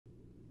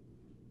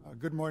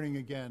Good morning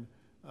again.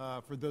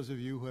 For those of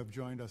you who have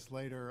joined us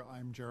later,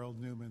 I'm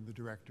Gerald Neuman, the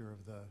director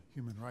of the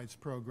Human Rights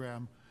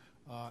Program,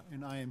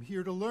 and I am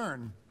here to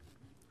learn.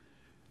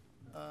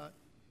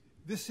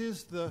 This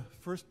is the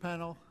first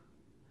panel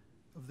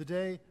of the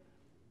day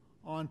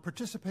on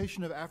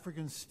participation of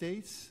African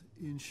states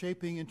in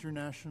shaping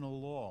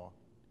international law.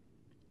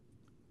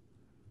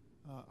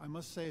 I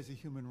must say, as a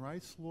human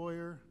rights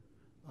lawyer,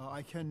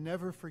 I can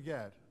never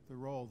forget the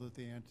role that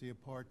the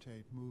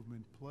anti-apartheid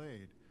movement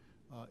played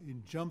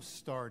in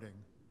jump-starting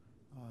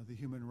the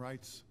human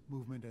rights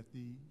movement at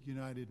the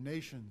United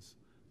Nations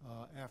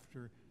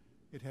after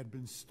it had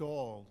been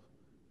stalled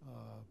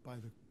by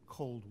the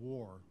Cold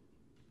War.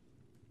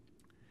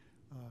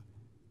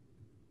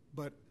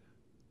 But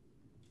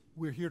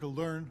we're here to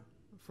learn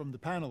from the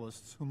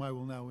panelists, whom I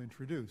will now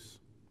introduce.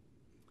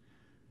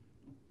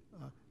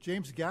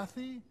 James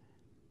Gathii,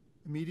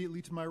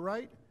 immediately to my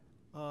right,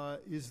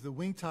 is the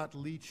Wing-Tat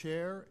Lee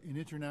Chair in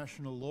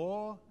International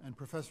Law and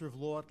Professor of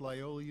Law at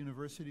Loyola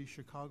University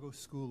Chicago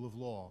School of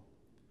Law.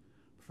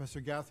 Professor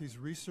Gathi's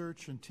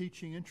research and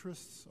teaching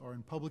interests are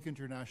in public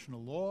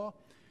international law,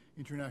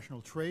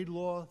 international trade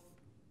law,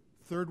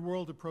 third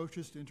world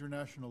approaches to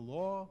international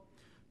law,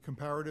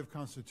 comparative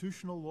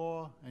constitutional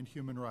law, and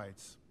human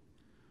rights.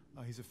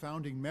 He's a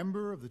founding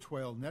member of the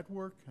Twale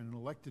Network and an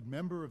elected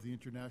member of the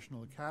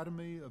International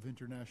Academy of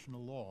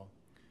International Law.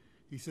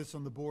 He sits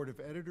on the board of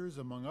editors,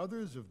 among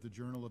others, of the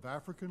Journal of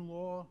African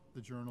Law,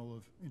 the Journal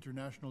of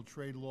International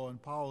Trade Law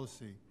and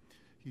Policy.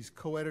 He's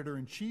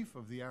co-editor-in-chief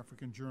of the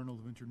African Journal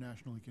of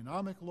International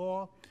Economic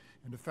Law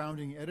and a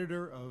founding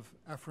editor of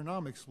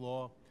Afronomics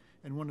Law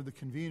and one of the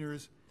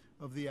conveners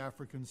of the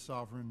African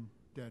Sovereign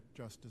Debt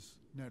Justice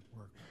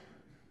Network.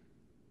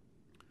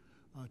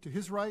 To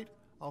his right,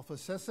 Alpha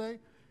Sesay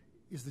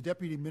is the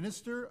Deputy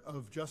Minister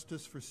of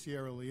Justice for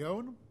Sierra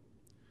Leone.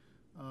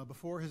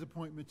 Before his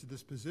appointment to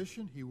this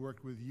position, he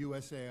worked with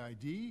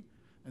USAID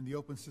and the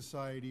Open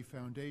Society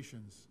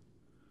Foundations.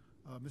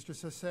 Minister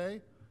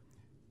Sesay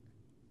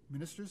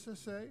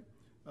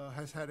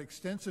has had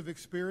extensive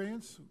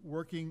experience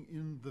working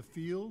in the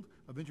field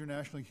of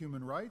international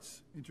human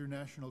rights,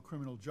 international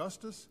criminal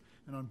justice,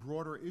 and on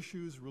broader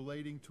issues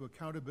relating to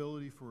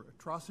accountability for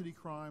atrocity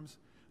crimes,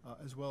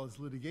 as well as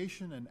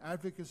litigation and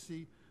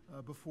advocacy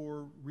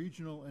before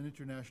regional and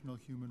international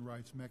human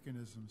rights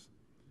mechanisms.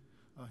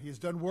 He has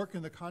done work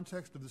in the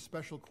context of the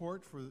Special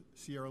Court for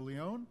Sierra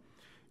Leone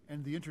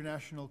and the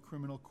International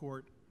Criminal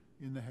Court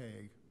in The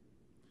Hague,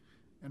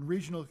 and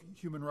regional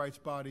human rights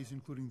bodies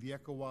including the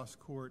ECOWAS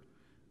Court,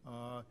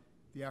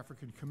 the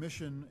African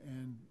Commission,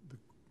 and the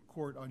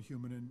Court on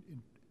Human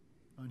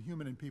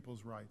and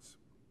People's Rights.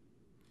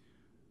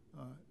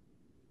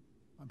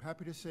 I'm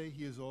happy to say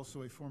he is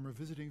also a former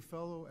visiting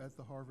fellow at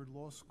the Harvard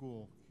Law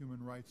School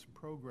Human Rights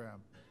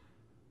Program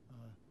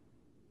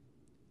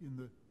in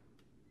the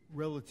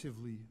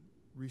relatively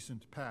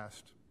recent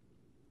past.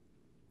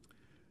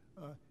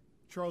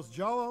 Charles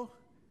Jalloh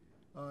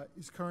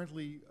is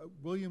currently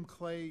William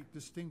Kleh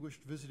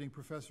Distinguished Visiting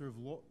Professor of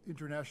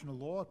International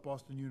Law at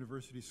Boston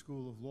University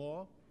School of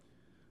Law.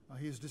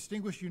 He is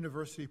Distinguished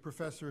University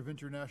Professor of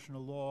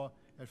International Law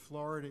at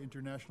Florida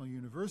International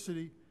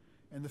University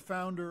and the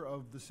founder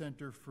of the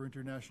Center for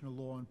International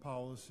Law and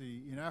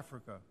Policy in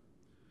Africa.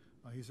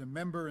 He's a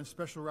member and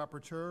special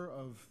rapporteur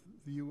of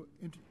the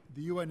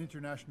UN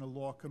International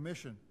Law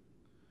Commission.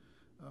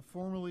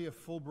 Formerly a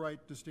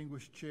Fulbright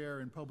Distinguished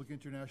Chair in Public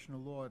International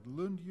Law at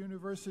Lund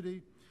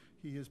University,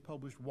 he has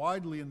published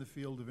widely in the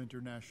field of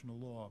international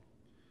law.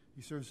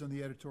 He serves on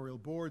the editorial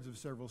boards of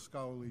several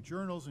scholarly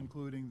journals,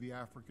 including the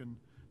African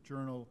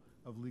Journal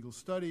of Legal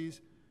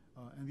Studies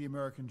and the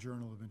American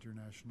Journal of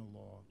International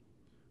Law.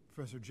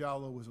 Professor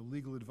Jalloh was a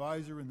legal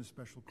advisor in the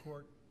Special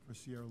Court for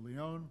Sierra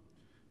Leone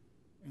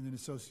and an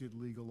associate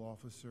legal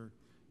officer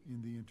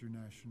in the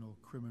International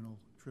Criminal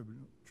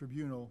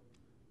Tribunal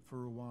for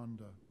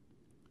Rwanda.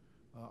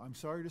 I'm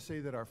sorry to say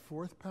that our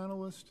fourth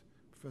panelist,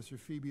 Professor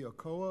Phoebe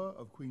Okoa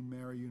of Queen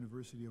Mary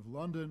University of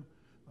London,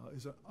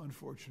 is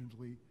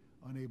unfortunately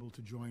unable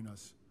to join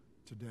us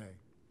today.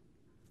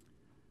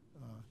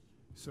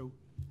 So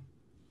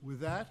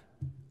with that,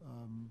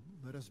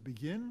 let us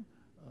begin.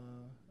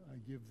 I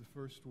give the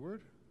first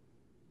word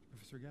to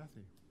Professor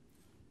Gathii.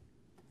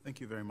 Thank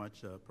you very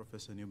much,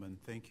 Professor Neuman.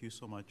 Thank you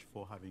so much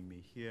for having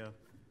me here,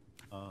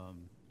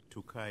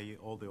 to Kai,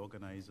 all the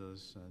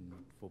organizers, and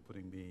for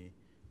putting me.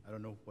 I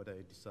don't know what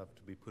I deserve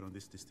to be put on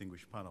this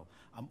distinguished panel.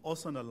 I'm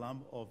also an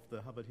alum of the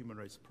Harvard Human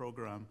Rights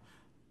Program.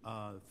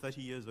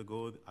 30 years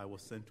ago, I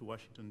was sent to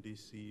Washington,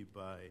 D.C.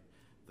 by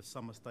the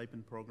Summer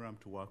Stipend Program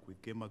to work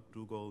with Gay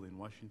McDougall in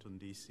Washington,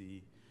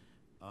 D.C.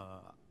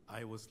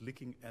 I was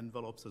licking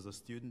envelopes as a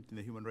student in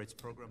the Human Rights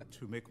Program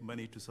to make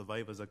money to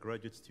survive as a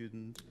graduate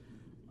student.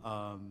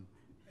 I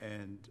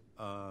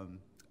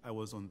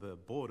was on the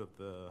board of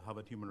the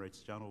Harvard Human Rights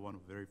Journal, one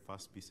of the very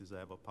first pieces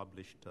I ever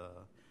published.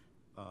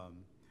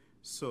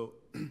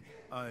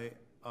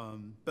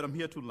 But I'm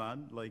here to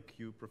learn, like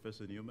you,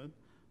 Professor Neuman,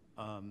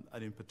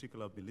 and in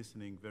particular, I'll be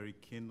listening very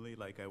keenly,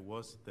 like I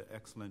was, the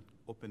excellent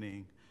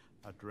opening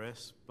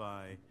address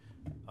by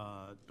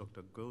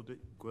Dr.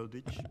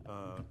 Gueldich.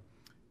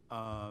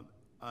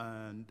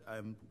 And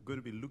I'm going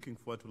to be looking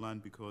forward to learn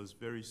because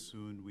very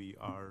soon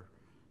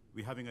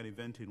we're having an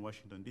event in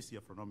Washington, D.C.,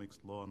 Afronomics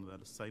Law, on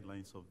the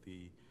sidelines of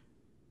the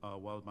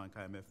World Bank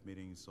IMF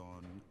meetings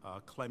on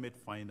climate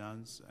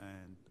finance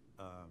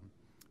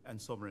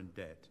and sovereign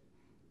debt.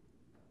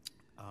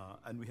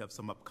 And we have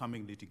some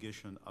upcoming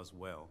litigation as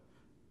well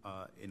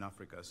in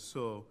Africa.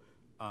 So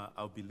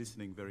I'll be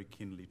listening very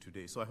keenly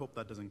today. So I hope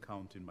that doesn't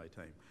count in my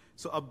time.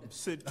 So I'll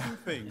say two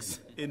things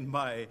in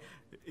my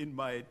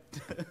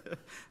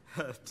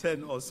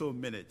 10 or so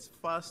minutes.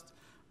 First,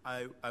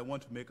 I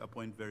want to make a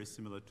point very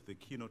similar to the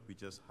keynote we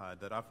just had,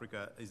 that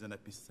Africa is an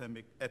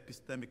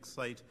epistemic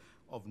site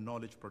of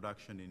knowledge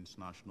production in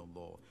international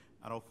law.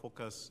 And I'll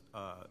focus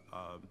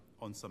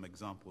on some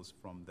examples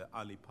from the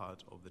early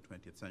part of the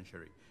 20th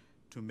century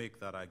to make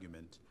that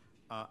argument.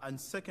 And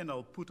second,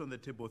 I'll put on the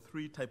table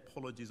three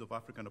typologies of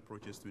African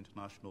approaches to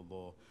international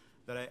law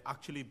that I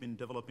actually been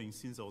developing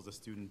since I was a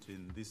student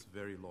in this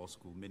very law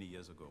school many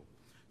years ago.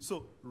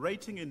 So,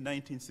 writing in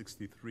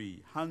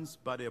 1963, Hans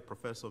Bade, a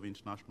professor of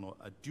international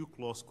at Duke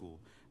Law School,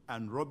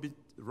 and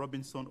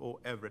Robinson O.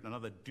 Everett,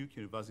 another Duke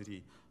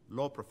University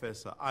law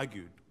professor,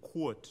 argued,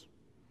 quote,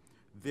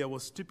 "There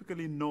was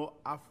typically no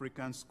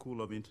African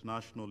school of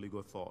international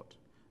legal thought,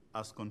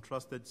 as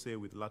contrasted, say,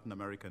 with Latin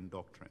American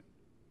doctrine."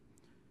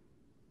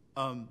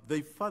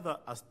 They further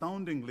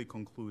astoundingly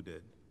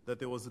concluded that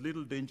there was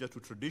little danger to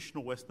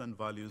traditional Western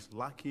values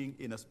lacking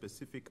in a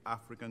specific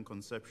African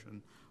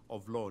conception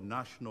of law,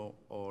 national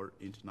or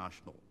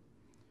international.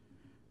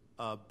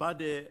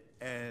 Bade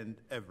and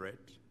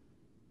Everett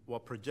were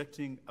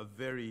projecting a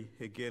very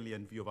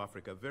Hegelian view of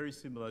Africa, very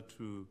similar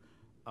to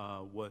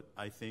what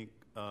I think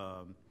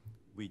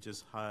we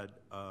just had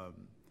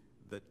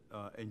that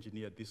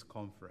engineered this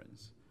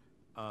conference,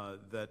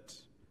 that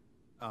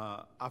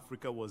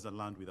Africa was a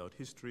land without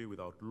history,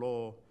 without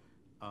law,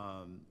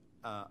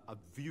 a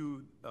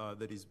view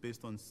that is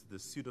based on the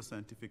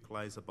pseudoscientific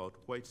lies about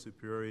white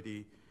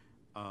superiority,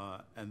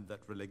 and that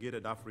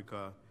relegated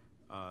Africa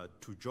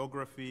to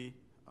geography,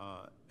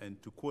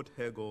 and to quote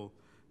Hegel,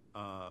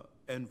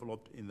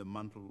 enveloped in the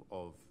mantle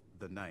of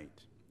the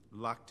night,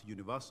 lacked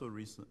universal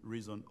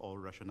reason or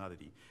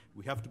rationality.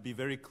 We have to be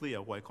very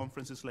clear why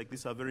conferences like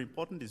this are very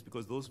important is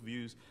because those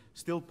views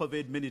still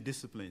pervade many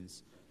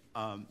disciplines.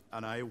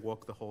 And I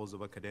walk the halls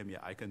of academia.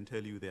 I can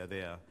tell you they're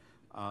there,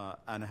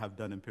 and I have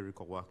done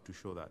empirical work to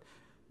show that.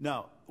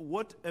 Now,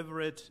 what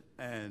Everett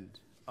and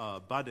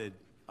Bade,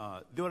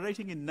 they were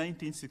writing in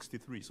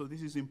 1963, so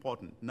this is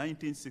important,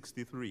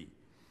 1963.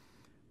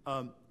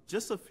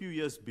 Just a few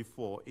years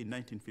before, in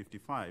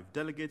 1955,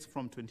 delegates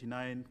from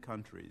 29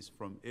 countries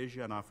from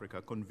Asia and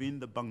Africa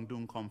convened the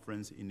Bandung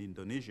Conference in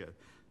Indonesia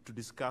to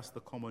discuss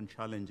the common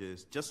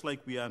challenges, just like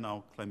we are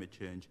now, climate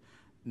change,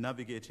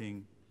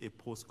 navigating a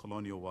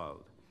post-colonial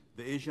world.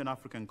 The Asian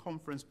African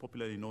Conference,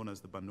 popularly known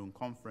as the Bandung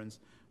Conference,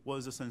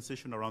 was a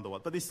sensation around the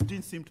world. But they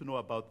didn't seem to know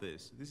about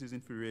this. This is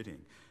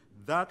infuriating.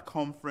 That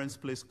conference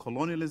placed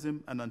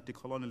colonialism and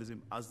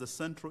anti-colonialism as the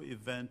central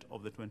event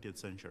of the 20th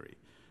century,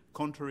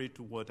 contrary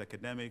to what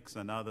academics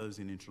and others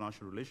in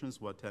international relations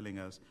were telling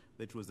us,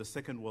 that it was the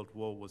Second World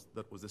War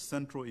that was the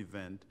central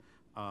event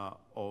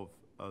of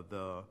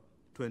the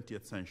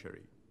 20th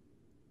century.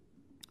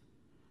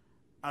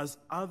 As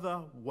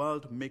another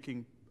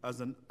world-making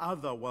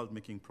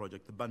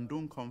project, the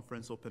Bandung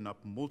Conference opened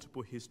up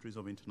multiple histories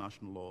of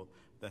international law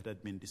that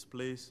had been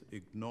displaced,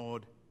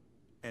 ignored,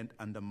 and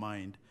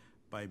undermined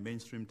by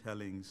mainstream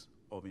tellings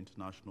of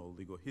international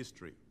legal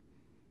history.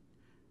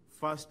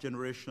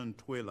 First-generation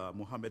Tuela,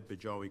 Mohamed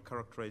Bejawi,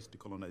 characterized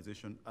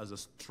decolonization as a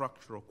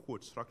structural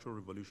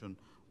revolution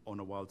on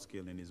a world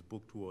scale in his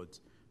book Towards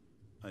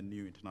a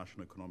New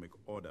International Economic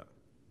Order.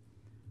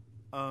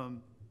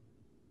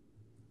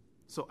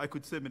 So I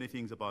could say many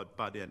things about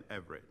Bade and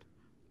Everett.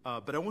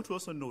 But I want to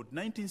also note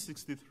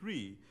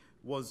 1963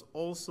 was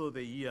also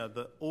the year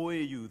the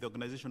OAU, the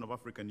Organization of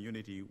African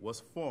Unity,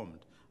 was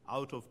formed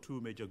out of two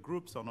major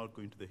groups. I'm not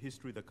going into the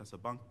history, the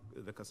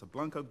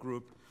Casablanca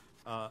group,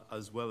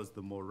 as well as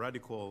the more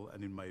radical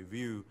and, in my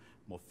view,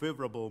 more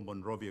favorable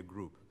Monrovia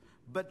group.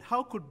 But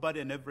how could Bade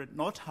and Everett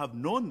not have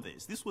known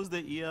this? This was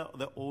the year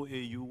the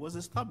OAU was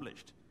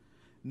established.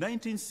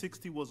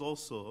 1960 was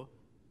also,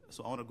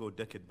 so I want to go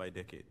decade by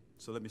decade.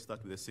 So let me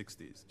start with the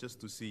 60s, just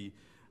to see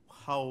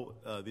how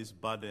this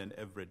Bade and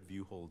Everett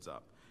view holds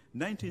up.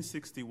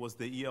 1960 was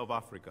the year of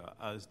Africa,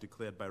 as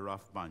declared by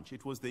Ralph Bunche.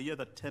 It was the year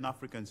that 10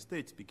 African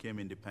states became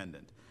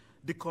independent.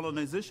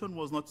 Decolonization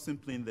was not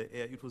simply in the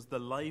air, it was the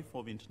life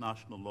of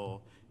international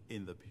law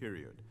in the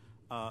period.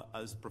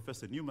 As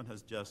Professor Neuman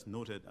has just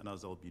noted, and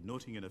as I'll be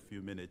noting in a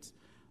few minutes,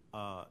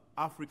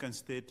 African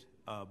state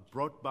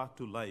brought back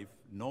to life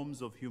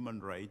norms of human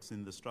rights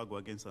in the struggle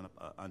against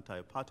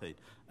anti-apartheid,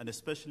 and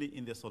especially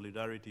in their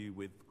solidarity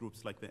with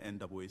groups like the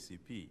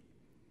NAACP.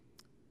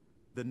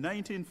 The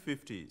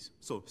 1950s,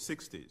 so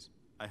 60s,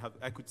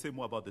 I could say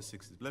more about the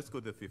 60s. Let's go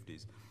to the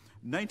 50s.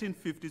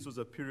 1950s was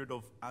a period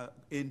of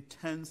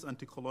intense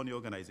anti-colonial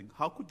organizing.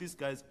 How could these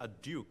guys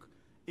at Duke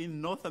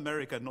in North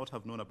America not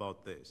have known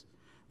about this?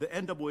 The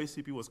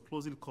NAACP was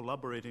closely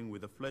collaborating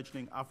with the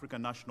fledgling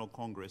African National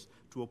Congress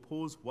to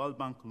oppose World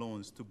Bank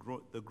loans to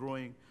the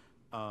growing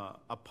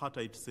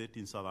apartheid state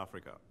in South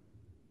Africa.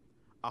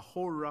 A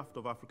whole raft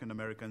of African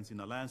Americans in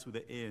alliance with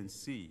the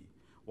ANC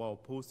were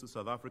opposed to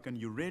South African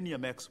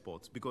uranium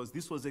exports because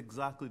this was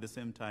exactly the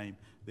same time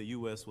the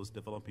US was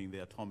developing the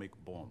atomic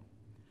bomb.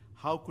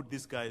 How could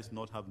these guys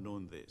not have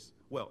known this?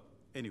 Well,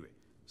 anyway,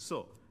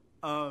 so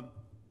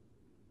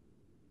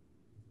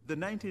the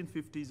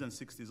 1950s and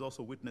 60s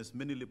also witnessed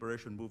many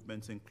liberation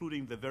movements,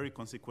 including the very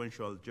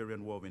consequential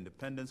Algerian War of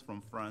Independence from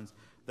France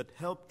that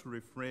helped to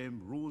reframe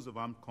rules of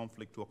armed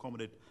conflict to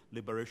accommodate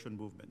liberation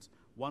movements.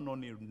 One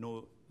only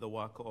knows the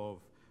work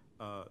of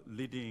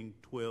leading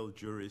 12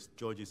 jurist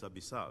Georges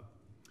Abissal.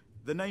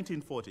 The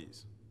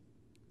 1940s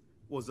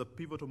was a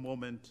pivotal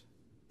moment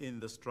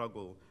in the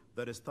struggle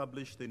that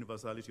established the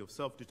universality of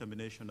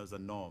self-determination as a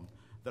norm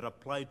that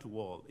applied to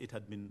all. It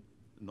had been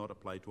not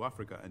applied to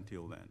Africa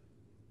until then.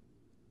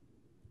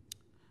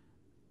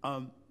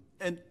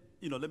 And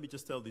let me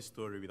just tell this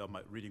story without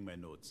reading my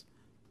notes.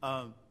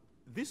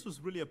 This was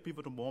really a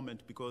pivotal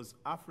moment because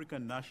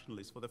African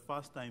nationalists, for the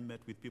first time, met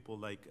with people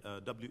like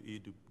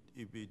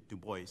W.E.B. Du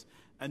Bois.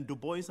 And Du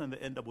Bois and the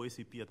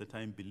NAACP at the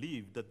time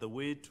believed that the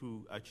way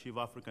to achieve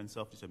African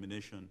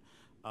self-determination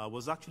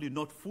was actually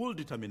not full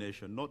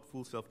determination, not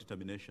full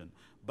self-determination,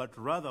 but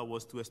rather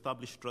was to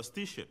establish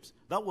trusteeships.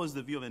 That was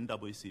the view of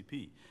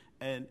NAACP.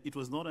 And it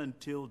was not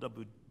until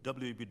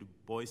W.E.B. Du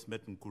Bois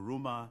met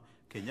Nkrumah,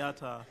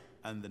 Kenyatta,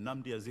 and the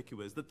Nnamdi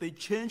Azikiwe that they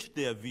changed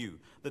their view,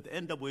 that the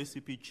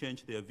NAACP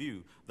changed their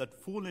view, that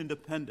full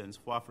independence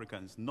for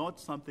Africans, not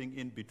something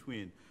in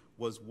between,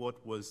 was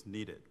what was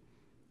needed.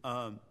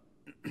 And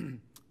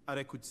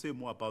I could say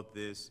more about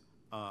this,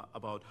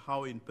 about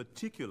how in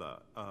particular,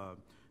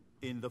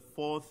 in the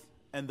fourth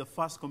and the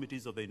first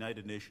committees of the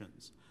United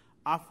Nations,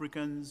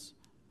 Africans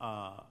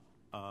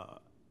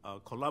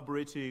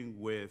collaborating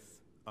with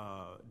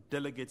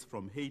delegates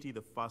from Haiti,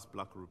 the first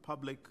Black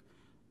Republic,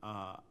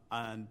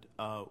 and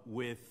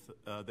with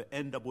the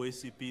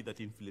NAACP that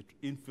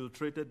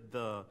infiltrated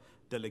the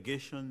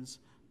delegations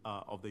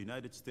of the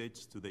United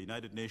States to the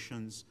United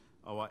Nations,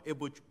 were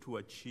able to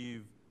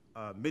achieve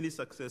many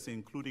successes,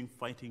 including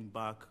fighting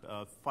back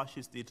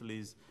fascist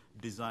Italy's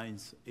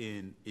designs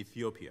in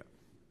Ethiopia.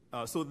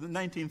 So the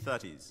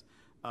 1930s,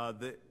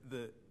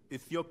 the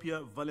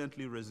Ethiopia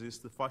valiantly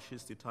resisted the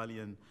fascist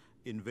Italian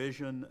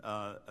invasion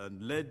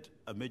and led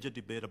a major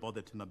debate about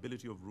the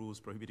tenability of rules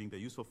prohibiting the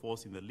use of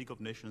force in the League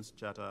of Nations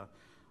Charter,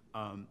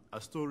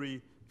 a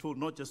story told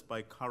not just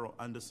by Carol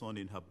Anderson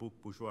in her book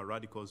Bourgeois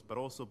Radicals, but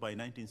also by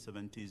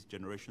 1970s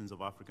generations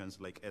of Africans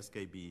like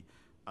SKB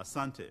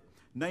Asante.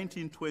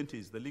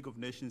 1920s, the League of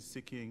Nations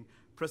seeking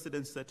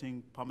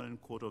precedent-setting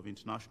permanent court of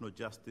international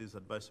justice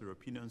advisory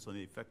opinions on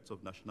the effects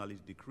of nationality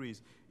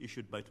decrees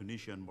issued by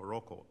Tunisia and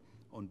Morocco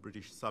on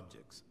British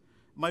subjects.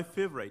 My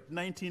favorite,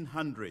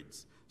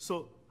 1900s.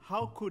 So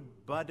how could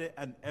Bade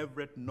and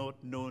Everett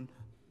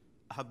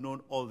have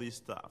known all this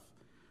stuff?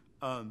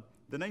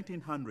 The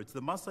 1900s,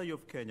 the Maasai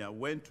of Kenya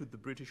went to the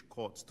British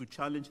courts to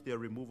challenge their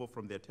removal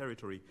from their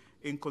territory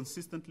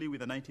inconsistently with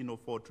the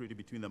 1904 treaty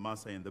between the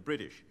Maasai and the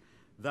British.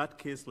 That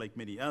case, like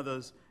many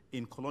others,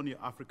 in colonial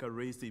Africa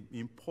raised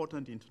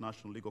important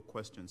international legal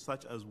questions,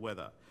 such as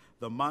whether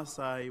the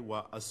Maasai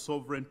were a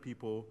sovereign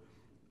people,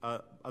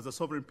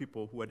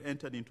 who had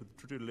entered into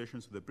treaty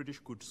relations with the British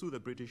could sue the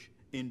British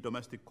in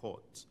domestic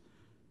courts,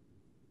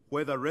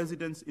 whether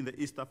residents in the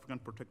East African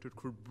Protectorate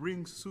could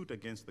bring suit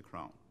against the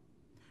Crown,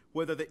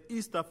 whether the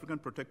East African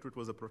Protectorate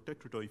was a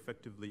protectorate or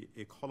effectively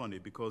a colony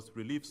because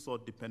relief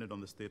sought depended on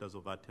the status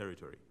of that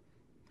territory,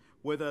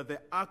 whether the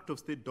Act of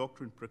State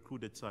Doctrine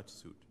precluded such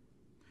suit.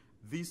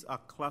 These are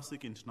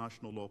classic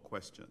international law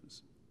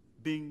questions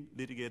being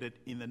litigated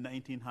in the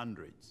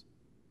 1900s.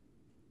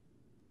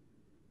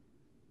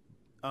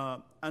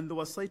 And they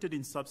were cited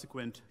in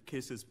subsequent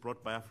cases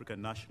brought by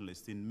African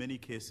nationalists, in many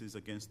cases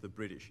against the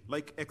British,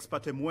 like Ex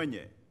parte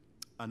Mwenye,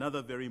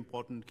 another very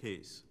important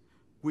case,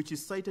 which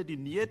is cited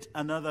in yet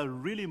another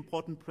really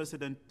important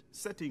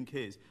precedent-setting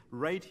case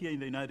right here in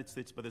the United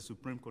States by the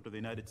Supreme Court of the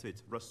United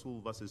States,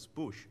 Rasool versus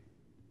Bush,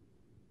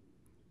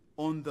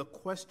 on the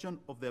question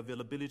of the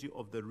availability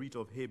of the writ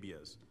of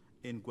habeas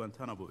in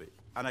Guantanamo Bay.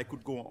 And I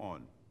could go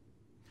on.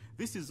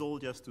 This is all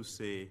just to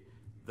say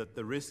that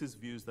the racist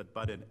views that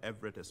Bade and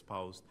Everett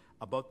espoused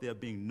about there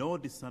being no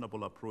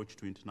discernible approach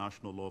to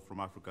international law from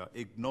Africa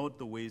ignored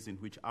the ways in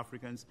which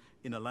Africans,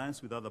 in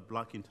alliance with other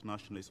black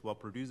internationalists, were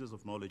producers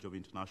of knowledge of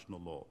international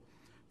law.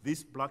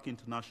 These black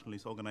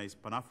internationalists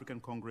organized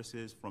Pan-African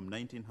congresses from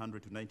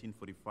 1900 to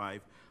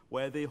 1945,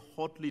 where they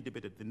hotly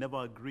debated. They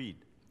never agreed.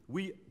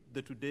 We,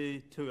 the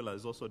today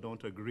tailors, also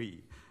don't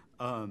agree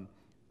on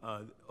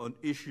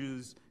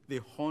issues. They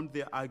honed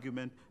their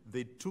argument.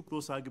 They took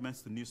those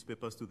arguments to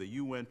newspapers, to the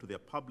UN, to their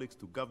publics,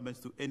 to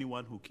governments, to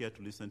anyone who cared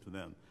to listen to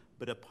them.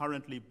 But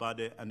apparently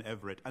Bade and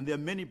Everett, and there are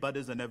many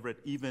Bades and Everett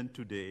even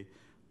today,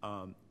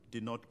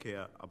 did not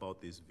care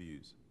about these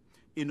views.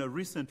 In a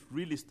recent,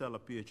 really stellar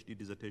Ph.D.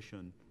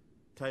 dissertation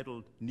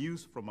titled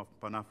News from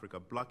Pan-Africa,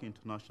 Black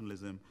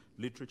Internationalism,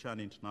 Literature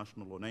and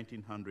International Law,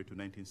 1900 to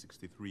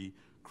 1963,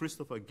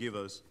 Christopher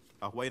Givers,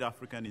 a white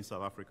African in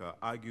South Africa,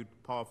 argued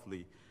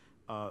powerfully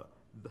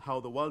how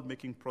the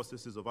world-making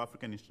processes of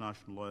African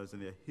international lawyers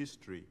and their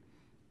history,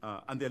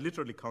 and their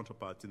literary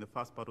counterparts in the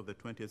first part of the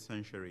 20th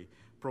century,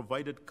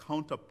 provided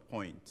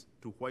counterpoint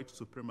to white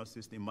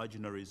supremacist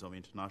imaginaries of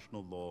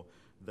international law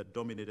that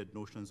dominated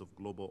notions of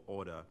global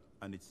order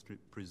and its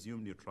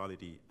presumed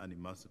neutrality and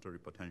emancipatory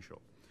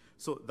potential.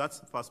 So that's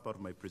the first part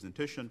of my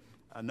presentation.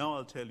 And now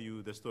I'll tell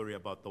you the story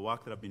about the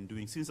work that I've been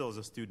doing since I was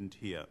a student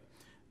here.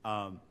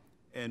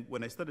 And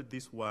when I started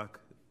this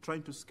work,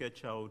 trying to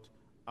sketch out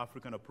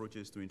African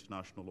approaches to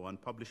international law and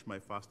published my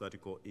first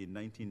article in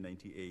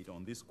 1998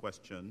 on this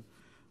question,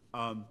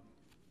 I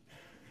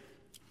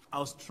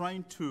was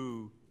trying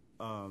to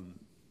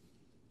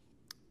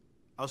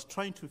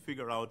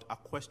figure out a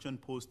question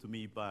posed to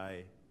me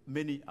by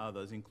many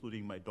others,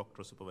 including my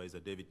doctoral supervisor,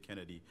 David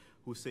Kennedy,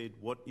 who said,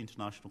 what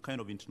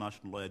kind of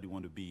international lawyer do you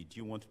want to be? Do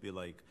you want to be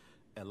like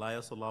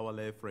Elias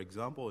Olawale, for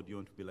example, or do you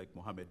want to be like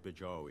Mohamed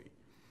Bejawi?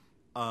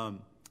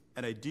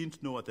 And I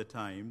didn't know at the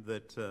time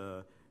that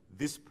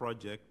this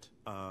project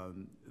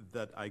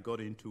that I got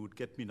into would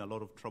get me in a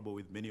lot of trouble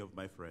with many of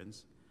my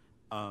friends.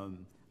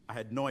 I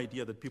had no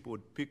idea that people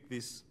would pick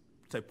these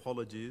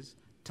typologies,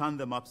 turn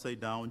them upside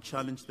down,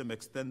 challenge them,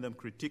 extend them,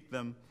 critique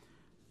them,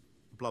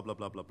 blah, blah,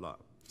 blah, blah, blah.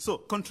 So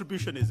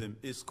contributionism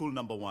is school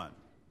number one.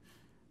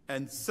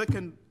 And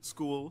second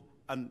school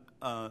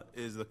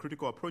is the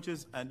critical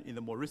approaches, and in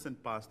the more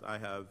recent past, I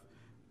have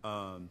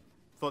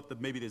thought that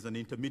maybe there's an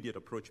intermediate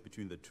approach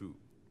between the two.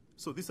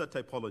 So these are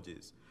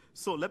typologies.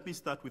 So let me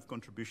start with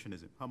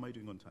contributionism. How am I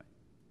doing on time?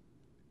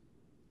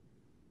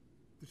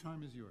 The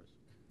time is yours.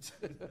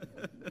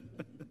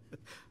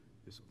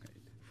 It's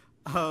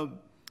okay.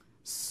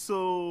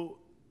 So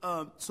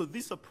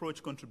this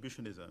approach,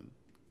 contributionism,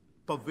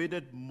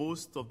 pervaded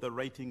most of the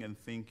writing and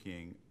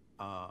thinking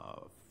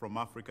from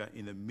Africa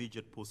in the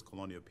immediate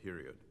post-colonial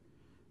period.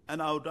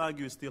 And I would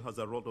argue it still has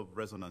a lot of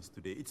resonance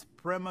today. It's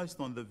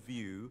premised on the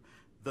view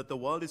that the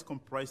world is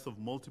comprised of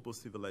multiple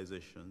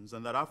civilizations,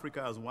 and that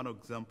Africa, as one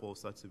example of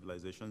such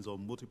civilizations or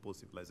multiple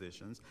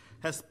civilizations,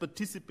 has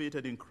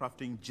participated in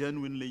crafting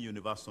genuinely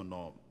universal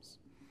norms.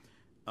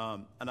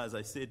 And as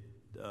I said,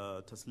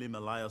 Taslim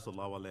Elias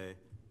Olawale,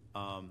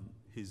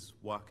 his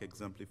work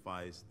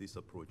exemplifies this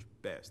approach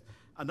best.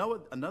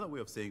 Another way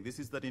of saying this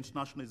is that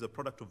international is a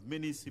product of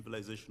many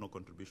civilizational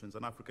contributions,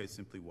 and Africa is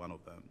simply one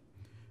of them.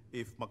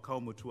 If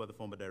Makau Mutua, the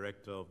former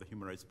director of the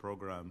Human Rights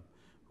Program,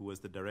 who was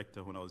the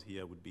director when I was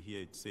here, would be here,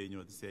 he'd say,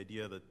 this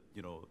idea that,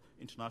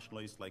 international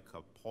is like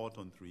a pot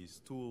on three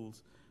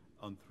stools,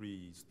 on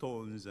three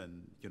stones,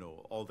 and,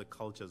 all the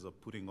cultures are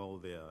putting all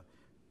their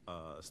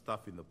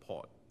stuff in the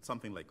pot,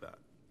 something like that.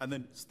 And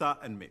then stir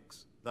and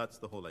mix. That's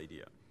the whole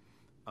idea.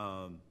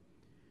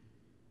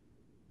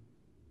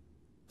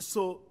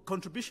 So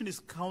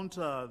contributionists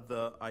counter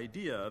the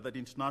idea that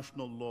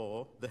international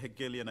law, the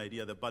Hegelian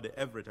idea, the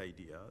Bade-Everett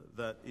idea,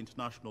 that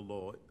international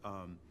law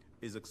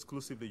is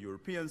exclusively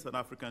Europeans and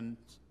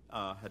Africans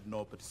had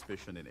no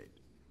participation in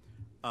it.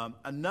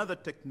 Another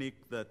technique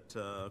that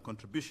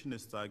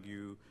contributionists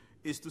argue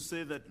is to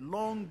say that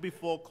long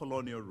before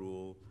colonial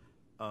rule,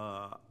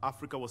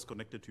 Africa was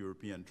connected to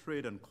European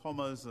trade and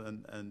commerce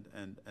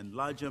and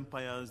large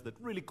empires that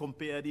really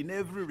compared in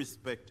every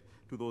respect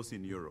to those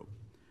in Europe.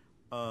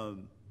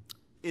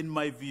 In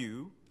my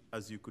view,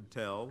 as you could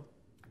tell,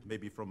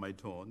 maybe from my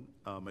tone,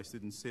 my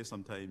students say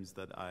sometimes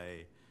that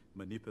I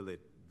manipulate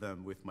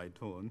them with my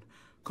tone.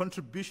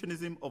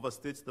 Contributionism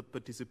overstates the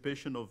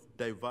participation of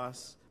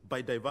diverse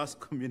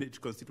community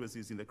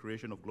constituencies in the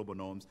creation of global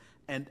norms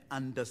and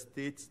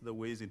understates the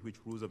ways in which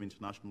rules of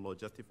international law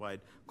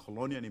justified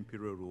colonial and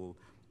imperial rule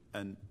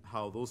and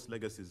how those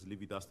legacies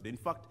live with us today. In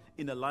fact,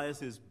 in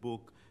Elias's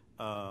book,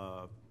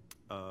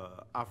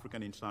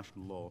 African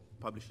International Law,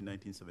 published in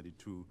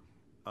 1972,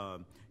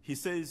 he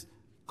says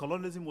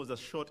colonialism was a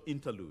short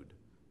interlude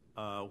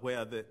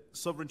where the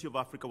sovereignty of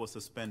Africa was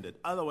suspended.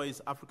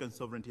 Otherwise, African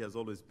sovereignty has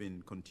always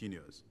been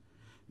continuous.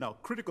 Now,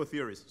 critical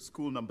theorists,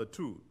 school number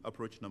two,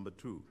 approach number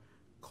two,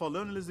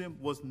 colonialism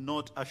was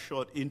not a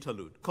short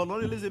interlude.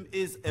 Colonialism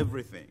is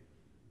everything.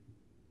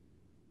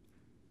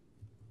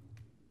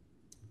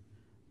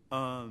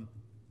 And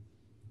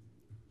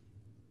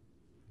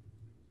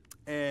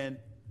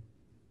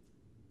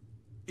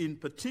in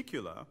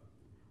particular,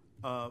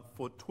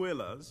 for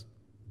Twi'lers,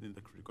 in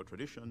the critical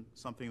tradition,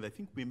 something that I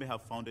think we may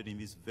have founded in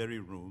this very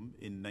room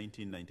in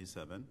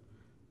 1997.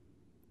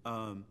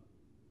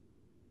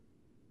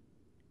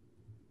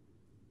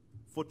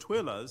 For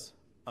Twi'lers,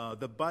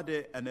 the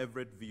Bade and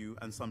Everett view,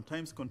 and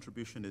sometimes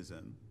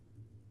contributionism,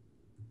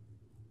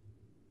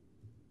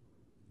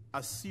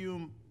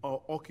 assume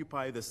or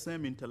occupy the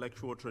same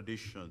intellectual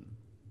tradition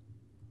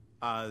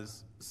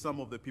as some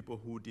of the people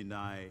who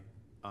deny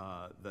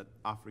that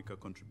Africa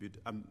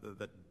contributed,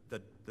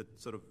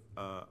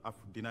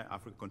 deny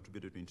Africa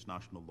contributed to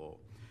international law,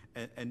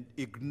 and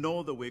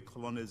ignore the way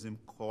colonialism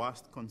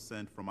coerced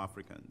consent from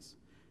Africans.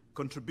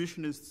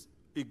 Contributionists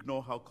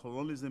ignore how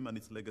colonialism and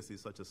its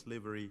legacies, such as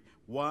slavery,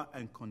 were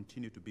and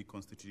continue to be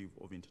constitutive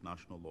of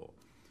international law.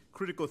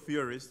 Critical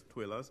theorists,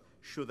 Twilas,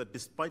 show that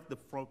despite the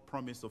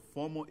promise of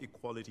formal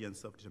equality and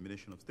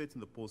self-determination of states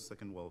in the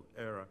post-Second World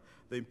era,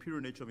 the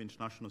imperial nature of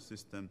international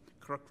system,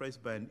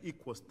 characterized by an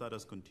equal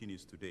status,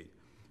 continues today.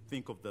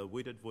 Think of the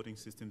weighted voting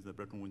systems, the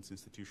Bretton Woods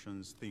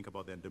institutions, think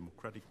about the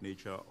democratic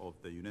nature of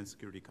the UN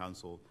Security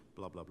Council,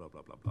 blah, blah, blah,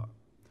 blah, blah, blah.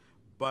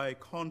 By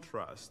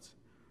contrast,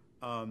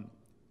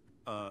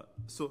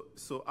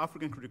 so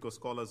African critical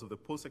scholars of the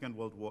post-Second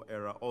World War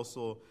era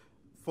also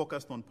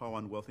focused on power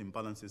and wealth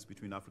imbalances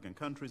between African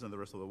countries and the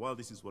rest of the world.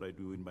 This is what I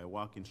do in my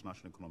work,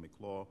 international economic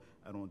law.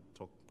 I don't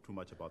talk too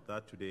much about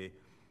that today.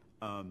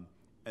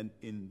 And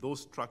in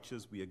those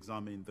structures, we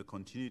examine the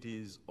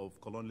continuities of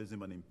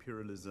colonialism and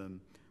imperialism,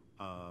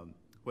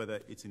 whether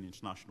it's in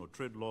international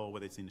trade law,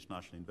 whether it's in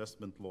international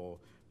investment law,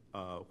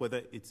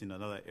 whether it's in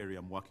another area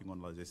I'm working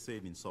on, as I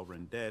said, in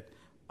sovereign debt,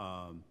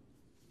 and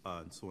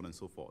so on and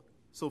so forth.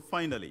 So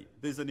finally,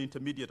 there's an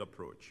intermediate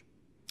approach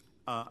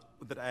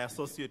that I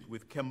associate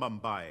with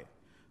Kemba Mbaye.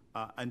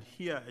 And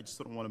here I just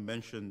sort of want to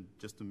mention,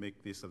 just to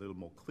make this a little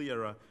more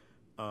clearer,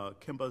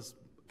 Kemba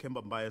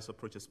Mbaye's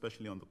approach,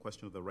 especially on the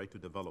question of the right to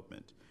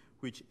development,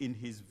 which in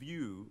his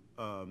view,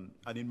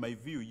 and in my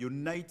view,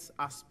 unites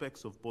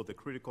aspects of both the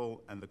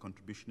critical and the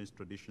contributionist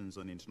traditions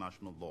on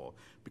international law.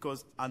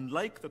 Because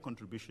unlike the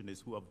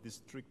contributionists who have this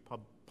strict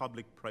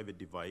public-private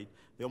divide,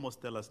 they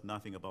almost tell us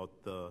nothing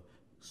about the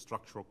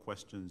structural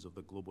questions of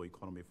the global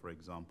economy, for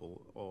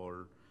example,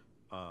 or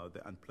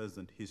the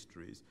unpleasant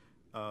histories.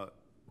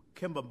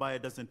 Kemba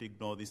Mbaye doesn't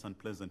ignore these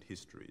unpleasant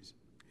histories.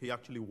 He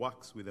actually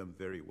works with them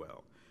very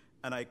well.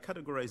 And I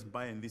categorize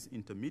Mbaye in this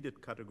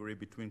intermediate category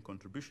between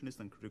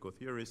contributionists and critical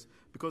theorists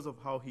because of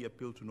how he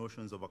appealed to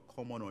notions of a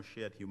common or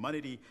shared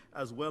humanity,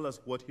 as well as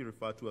what he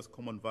referred to as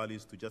common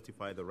values to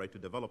justify the right to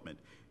development.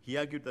 He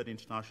argued that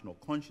international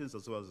conscience,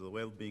 as well as the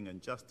well-being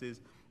and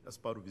justice, as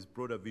part of his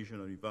broader vision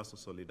of universal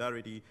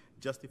solidarity,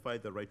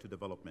 justified the right to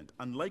development.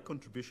 Unlike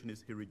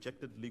contributionists, he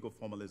rejected legal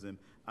formalism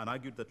and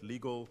argued that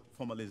legal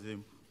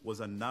formalism was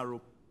a narrow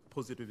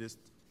positivist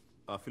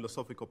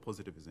philosophical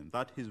positivism.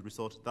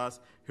 Thus,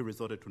 he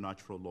resorted to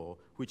natural law,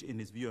 which in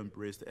his view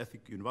embraced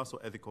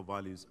universal ethical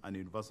values and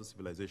universal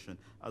civilization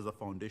as a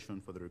foundation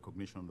for the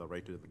recognition of the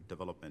right to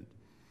development.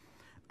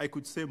 I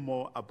could say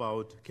more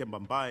about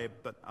Kemba Mbaye,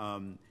 but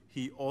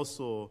he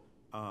also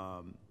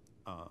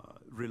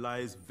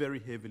relies very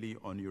heavily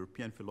on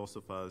European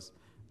philosophers,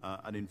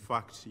 and in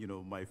fact, you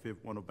know,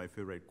 one of my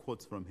favorite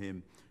quotes from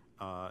him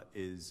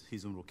is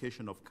his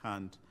invocation of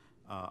Kant,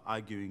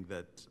 arguing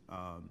that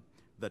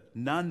that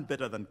none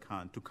better than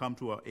Kant to come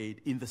to our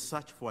aid in the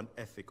search for an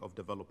ethic of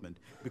development,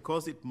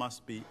 because it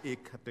must be a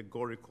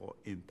categorical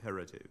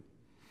imperative.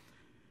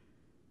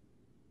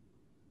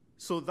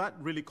 So that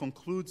really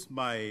concludes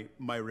my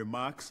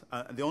remarks.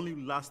 The only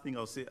last thing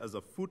I'll say as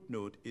a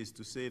footnote is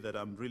to say that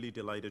I'm really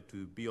delighted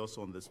to be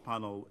also on this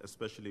panel,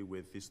 especially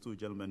with these two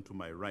gentlemen to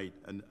my right,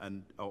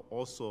 and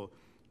also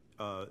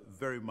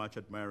very much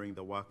admiring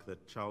the work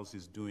that Charles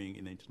is doing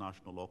in the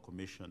International Law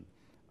Commission,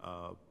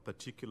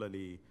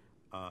 particularly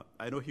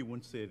I know he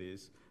won't say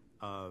this.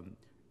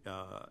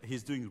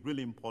 He's doing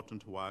really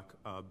important work,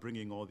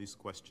 bringing all these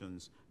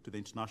questions to the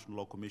International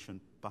Law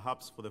Commission,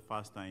 perhaps for the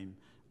first time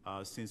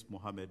since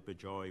Mohamed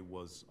Bejoy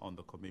was on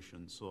the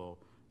commission. So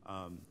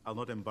I'll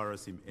not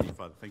embarrass him any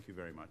further. Thank you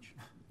very much.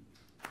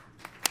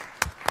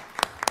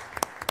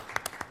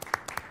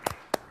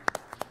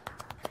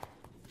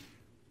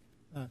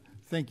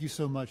 Thank you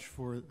so much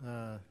for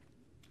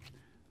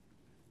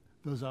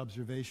those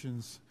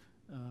observations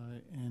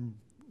and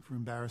for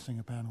embarrassing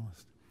a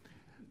panelist.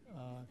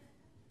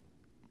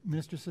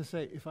 Minister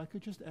Sesay, if I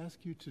could just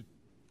ask you to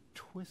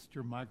twist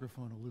your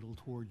microphone a little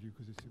toward you,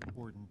 because it's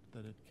important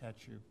that it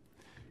catch you.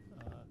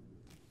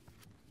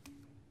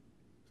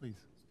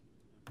 Please,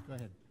 go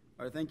ahead.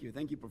 All right, thank you.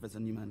 Thank you, Professor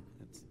Neuman.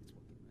 It's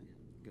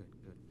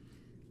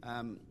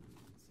working.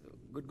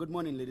 Good. Good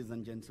morning, ladies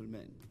and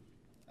gentlemen.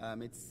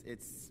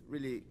 It's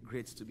really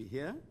great to be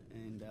here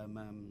and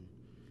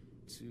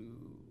to,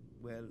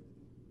 well,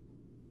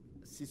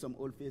 see some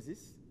old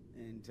faces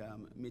and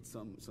meet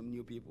some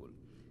new people.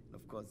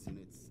 Of course, you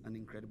know, it's an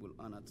incredible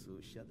honor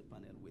to share the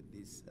panel with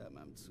these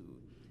two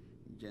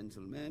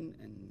gentlemen,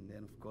 and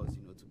then, of course,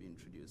 you know, to be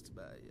introduced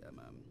by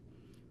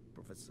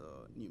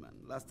Professor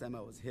Neuman. Last time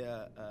I was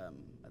here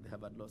at the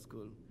Harvard Law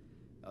School,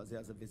 I was here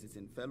as a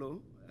visiting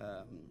fellow.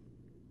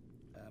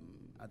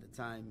 At the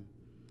time,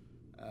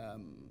 I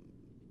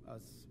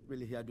was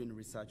really here doing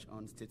research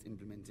on state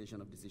implementation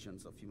of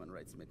decisions of human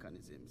rights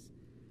mechanisms.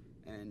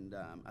 And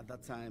at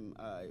that time,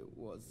 I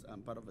was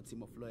part of a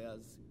team of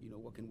lawyers, you know,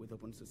 working with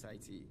Open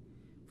Society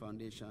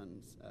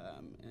foundations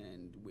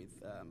and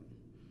with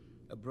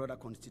a broader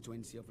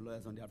constituency of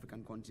lawyers on the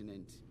African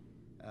continent,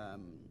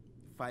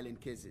 filing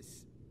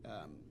cases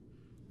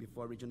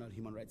before regional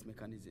human rights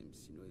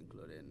mechanisms, you know,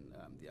 including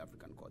the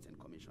African Court and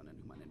Commission on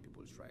Human and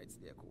People's Rights,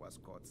 the ECOWAS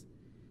Courts,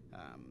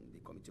 the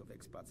Committee of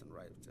Experts on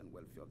Rights and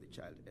Welfare of the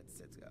Child,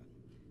 etc.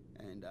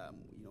 And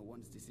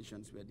once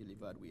decisions were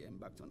delivered, we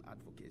embarked on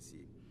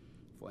advocacy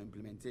for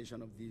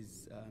implementation of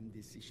these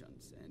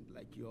decisions. And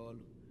like you all,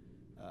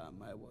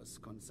 I was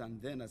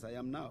concerned then, as I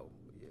am now,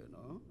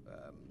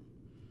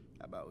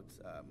 about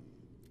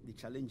the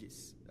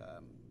challenges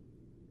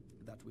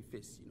that we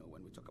face,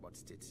 when we talk about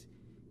state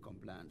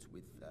compliance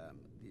with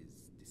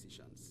these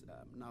decisions.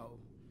 Now,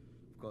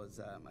 of course,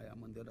 I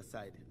am on the other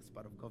side as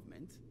part of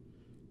government.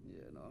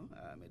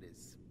 It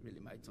is really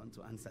my turn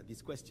to answer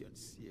these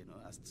questions,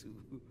 as to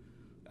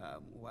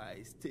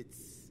why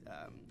states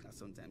are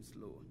sometimes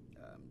slow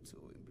to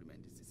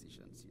implement these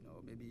decisions.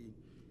 Maybe,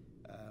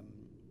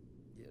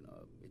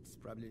 it's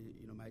probably,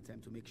 my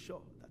time to make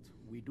sure that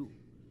we do,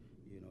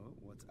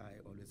 what I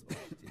always urge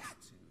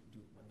states to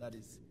do. But that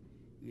is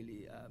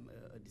really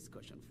a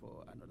discussion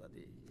for another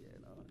day,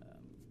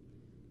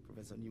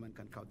 Professor Neuman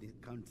can count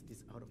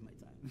this out of my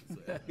time.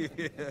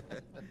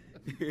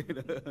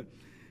 So,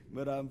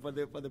 But for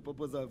the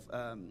purpose of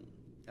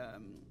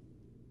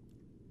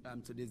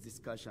today's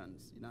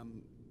discussions,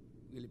 I'm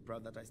really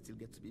proud that I still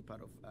get to be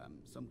part of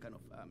some kind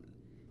of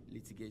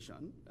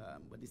litigation,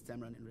 but this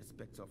time around in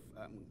respect of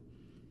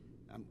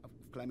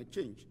climate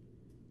change.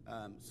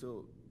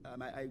 So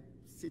I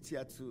sit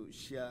here to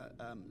share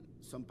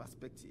some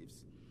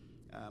perspectives,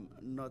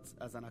 not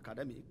as an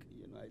academic.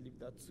 I leave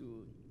that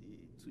to the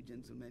two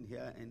gentlemen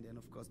here, and then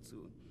of course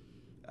to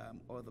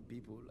other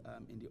people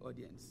in the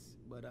audience.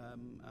 But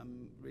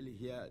I'm really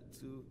here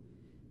to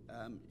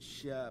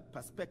share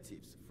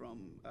perspectives from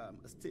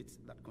a state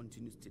that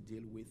continues to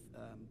deal with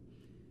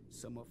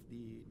some of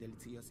the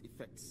deleterious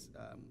effects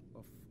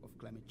of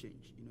climate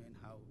change, and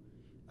how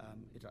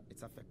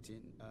it's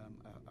affecting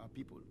our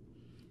people.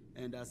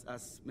 And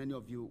as many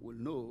of you will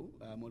know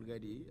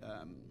already,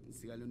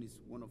 Sierra Leone is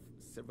one of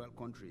several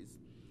countries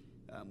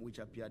which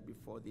appeared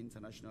before the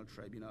International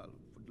Tribunal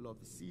for the Law of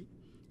the Sea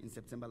in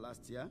September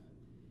last year,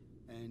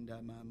 and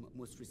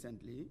most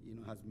recently,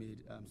 has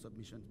made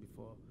submissions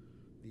before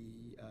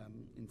the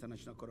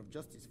International Court of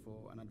Justice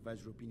for an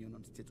advisory opinion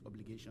on state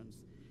obligations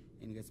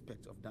in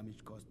respect of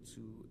damage caused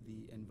to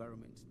the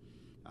environment.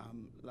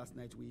 Last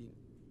night we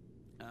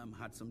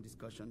had some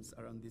discussions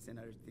around this, and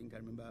I think I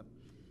remember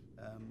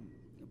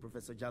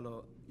Professor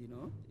Jalloh,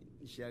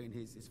 sharing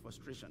his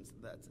frustrations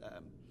that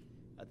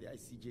at the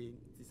ICJ,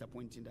 it's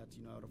disappointing that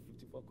out of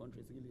 54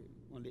 countries, really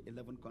only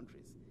 11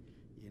 countries.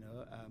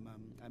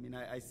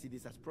 I see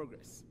this as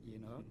progress,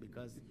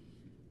 because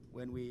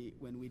when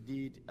we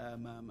did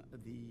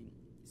the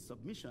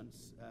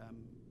submissions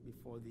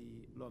before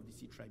the Law of the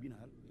Sea Tribunal,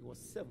 it was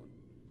 7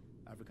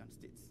 African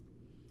states.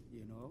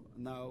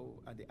 Now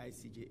at the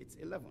ICJ, it's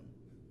 11.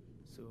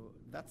 So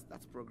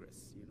that's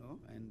progress,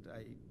 and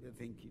I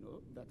think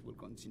that will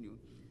continue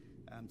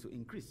to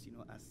increase,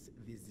 as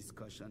these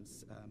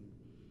discussions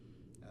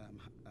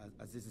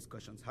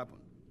happen.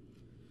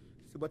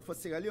 So, but for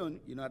Sierra Leone,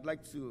 I'd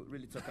like to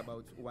really talk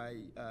about why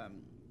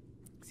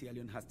Sierra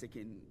Leone has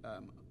taken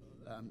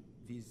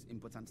these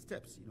important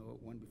steps.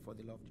 One before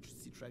the Law of the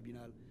Sea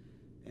Tribunal,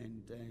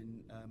 and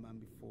then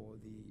before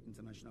the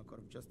International Court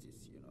of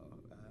Justice.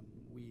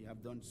 We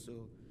have done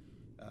so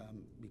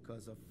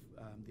because of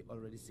the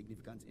already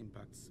significant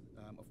impacts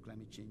of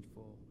climate change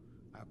for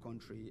our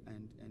country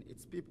and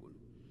its people.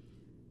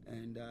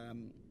 And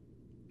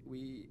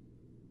we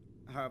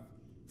have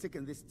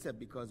taken this step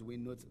because we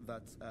note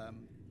that,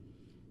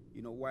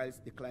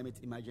 whilst the climate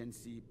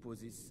emergency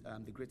poses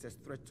the greatest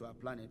threat to our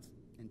planet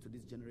and to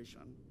this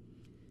generation,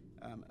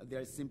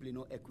 there is simply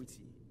no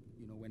equity,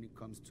 when it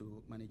comes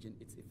to managing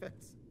its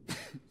effects.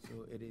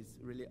 So it is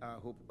really our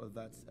hope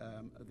that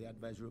the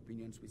advisory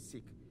opinions we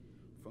seek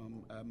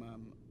from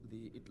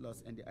the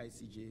ITLOS and the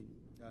ICJ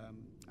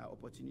are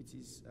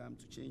opportunities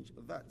to change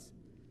that.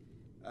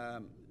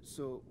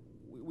 So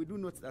we do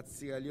note that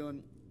Sierra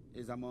Leone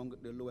is among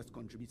the lowest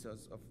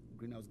contributors of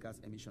greenhouse gas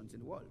emissions in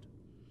the world.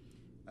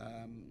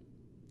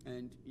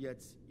 And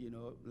yet,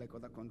 like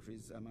other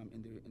countries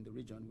in the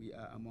region, we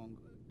are among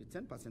the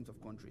 10%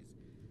 of countries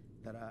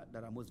that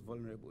are most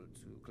vulnerable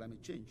to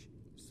climate change.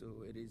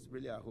 So it is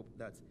really our hope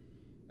that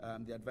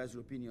the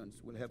advisory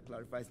opinions will help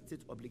clarify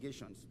state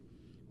obligations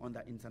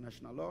under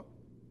international law,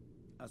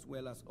 as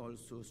well as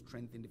also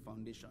strengthen the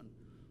foundation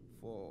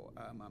for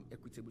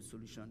equitable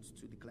solutions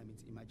to the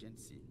climate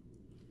emergency.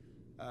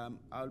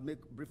 I'll make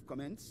brief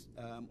comments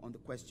on the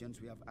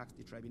questions we have asked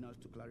the tribunals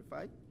to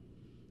clarify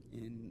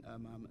in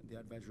the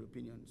advisory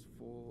opinions.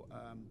 For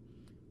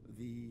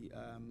the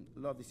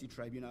Law of the Sea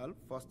Tribunal,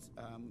 first,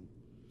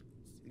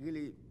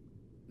 really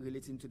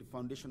relating to the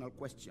foundational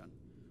question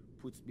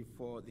put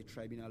before the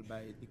tribunal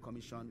by the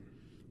Commission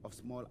of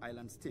Small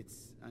Island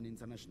States and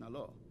International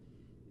Law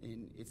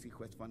in its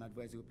request for an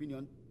advisory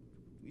opinion,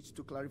 which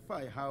to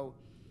clarify how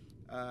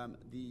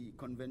the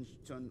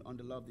Convention on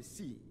the Law of the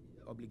Sea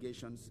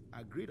obligations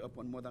agreed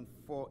upon more than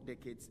 4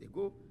 decades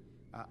ago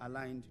are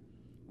aligned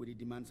with the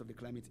demands of the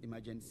climate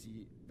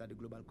emergency that the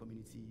global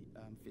community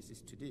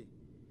faces today.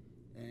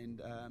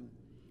 And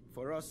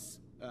for us,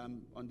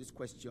 on this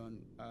question,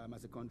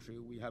 as a country,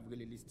 we have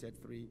really listed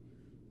 3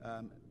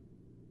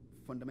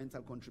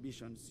 fundamental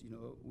contributions,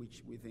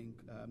 which we think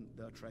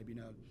the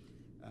tribunal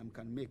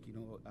can make,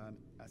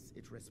 as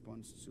it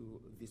responds to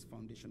this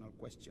foundational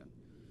question.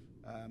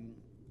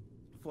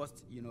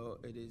 First,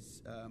 it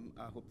is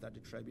our hope that the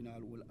tribunal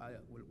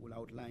will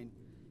outline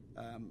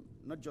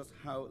not just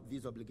how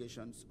these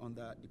obligations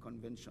under the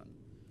convention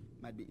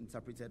might be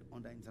interpreted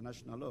under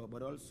international law,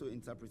 but also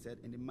interpreted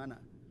in a manner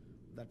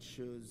that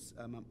shows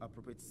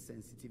appropriate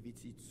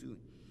sensitivity to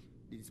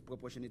the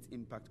disproportionate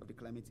impact of the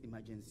climate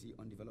emergency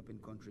on developing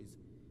countries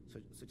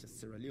such as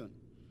Sierra Leone.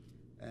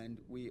 And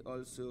we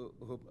also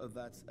hope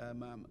that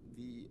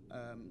the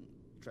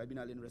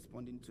tribunal, in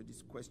responding to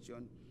this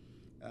question,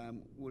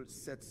 will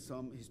set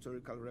some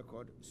historical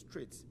record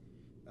straight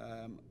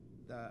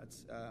that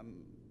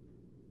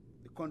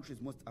the countries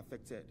most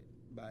affected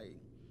by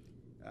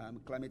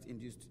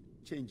climate-induced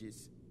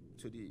changes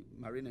to the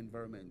marine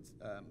environment,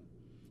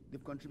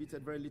 they've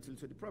contributed very little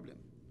to the problem.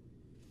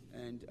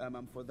 And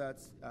for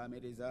that,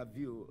 it is our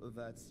view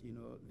that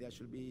there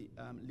should be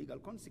legal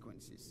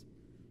consequences,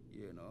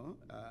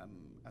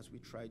 as we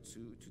try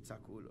to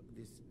tackle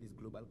this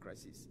global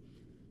crisis.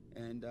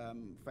 And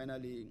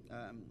finally,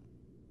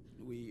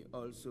 we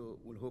also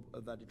will hope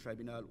that the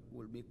tribunal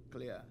will make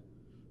clear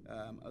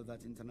that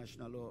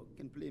international law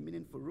can play a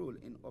meaningful role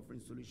in offering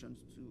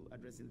solutions to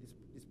addressing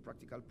this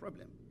practical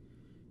problem,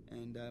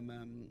 and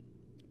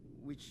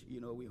which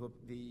we hope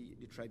the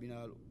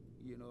tribunal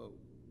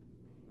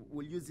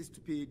will use this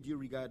to pay due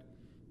regard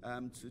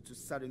to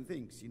certain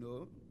things.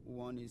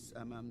 One is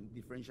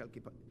differential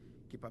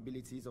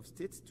capabilities of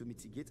states to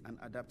mitigate and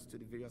adapt to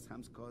the various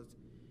harms caused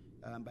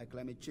by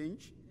climate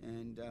change,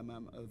 and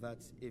that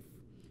if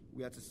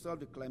we are to solve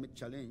the climate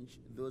challenge,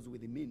 those with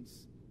the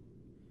means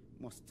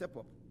must step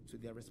up to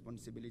their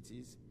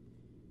responsibilities,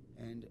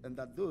 and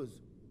that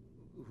those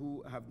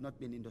who have not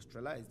been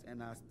industrialized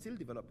and are still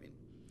developing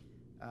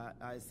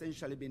are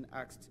essentially being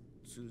asked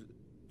to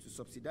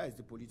subsidize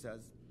the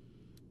polluters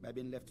by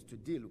being left to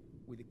deal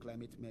with the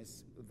climate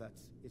mess that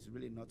is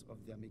really not of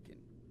their making.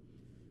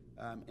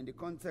 In the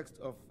context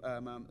of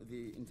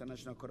the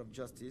International Court of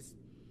Justice,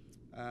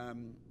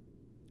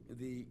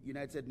 the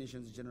United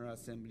Nations General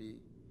Assembly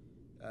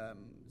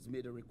has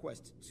made a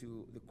request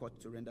to the court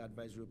to render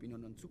advisory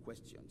opinion on two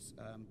questions.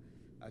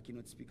 Our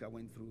keynote speaker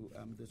went through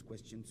those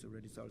questions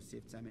already, so I'll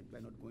save time by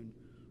not going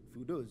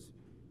through those.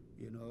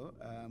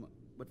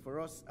 But for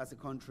us as a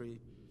country,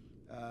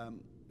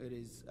 it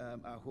is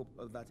our hope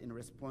that in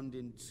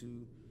responding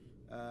to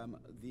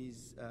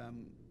these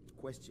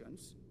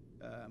questions,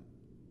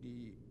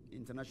 the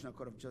International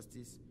Court of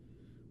Justice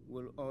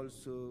will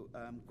also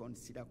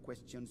consider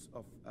questions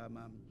of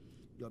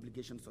the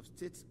obligations of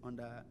states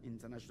under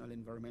international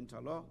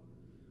environmental law,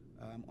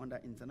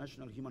 under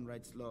international human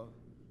rights law,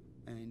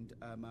 and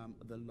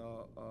the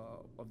law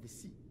of the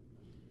sea.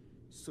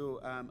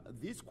 So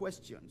these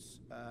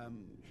questions,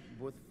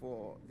 both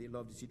for the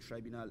Law of the Sea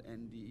Tribunal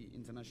and the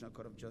International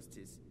Court of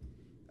Justice,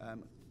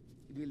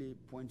 really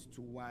point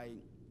to why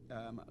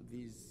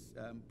these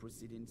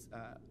proceedings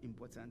are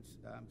important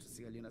to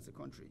Sierra Leone as a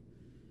country.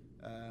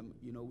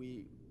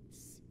 We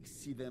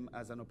see them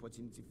as an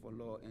opportunity for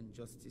law and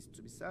justice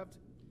to be served,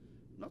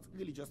 not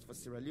really just for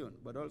Sierra Leone,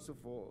 but also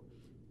for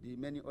the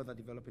many other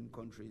developing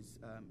countries,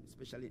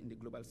 especially in the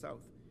global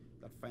south,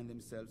 that find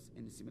themselves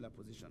in a similar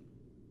position.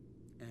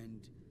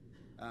 And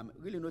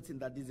really noting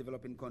that these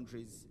developing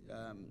countries,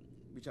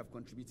 which have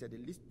contributed the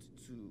least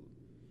to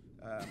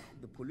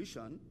the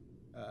pollution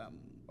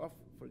of,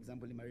 for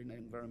example, the marine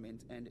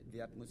environment and the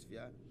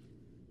atmosphere,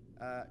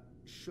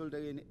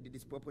 shouldering the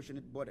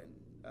disproportionate burden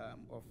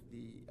of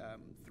the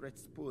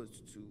threats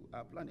posed to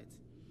our planet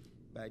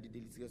by the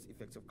deleterious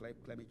effects of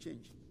climate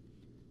change.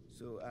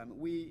 So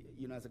we,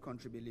 as a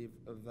country, believe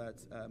that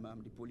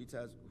the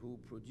polluters who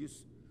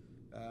produce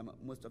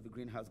most of the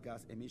greenhouse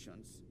gas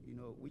emissions,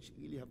 which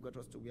really have got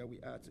us to where we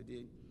are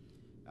today,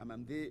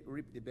 they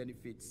reap the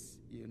benefits,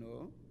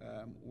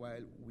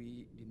 while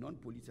we, the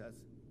non-polluters,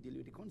 deal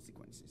with the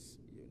consequences,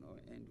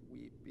 and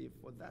we pay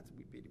for that,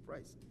 we pay the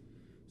price.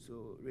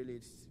 So really,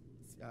 it's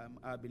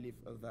our belief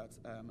that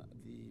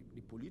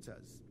the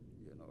polluters,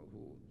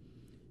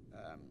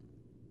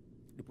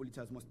 the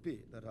polluters must pay.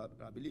 That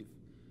our belief.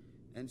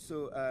 And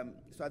so,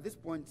 so at this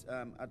point,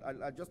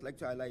 I'd just like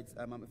to highlight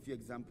a few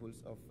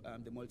examples of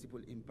the multiple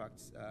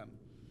impacts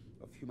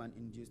of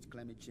human-induced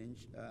climate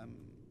change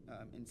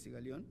in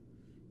Sierra Leone,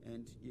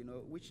 and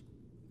which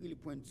really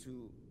point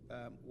to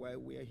why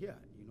we are here.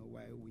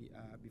 Why we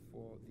are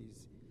before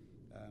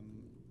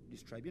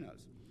these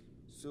tribunals.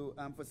 So,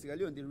 for Sierra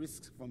Leone, the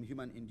risks from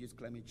human-induced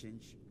climate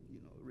change,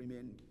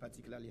 remain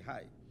particularly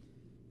high,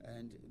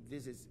 and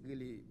this is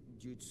really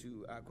due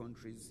to our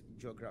country's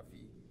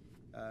geography.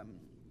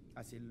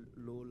 As a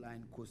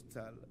low-lying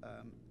coastal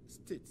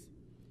state.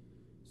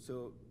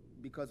 So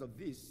because of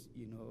this,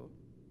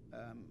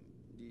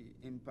 the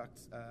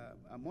impacts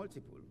are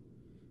multiple.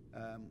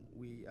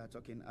 We are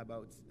talking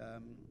about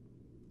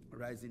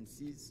rising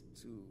seas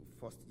to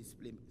forced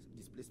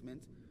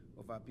displacement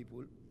of our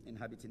people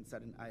inhabiting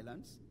certain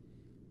islands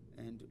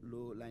and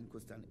low-lying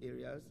coastal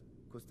areas,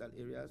 coastal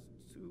areas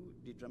to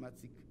the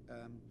dramatic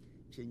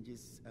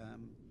changes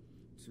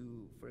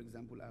to, for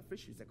example, our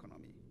fisheries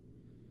economy.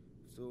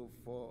 So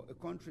for a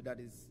country that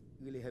is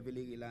really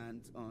heavily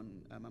reliant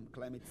on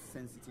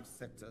climate-sensitive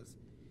sectors,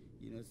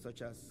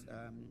 such as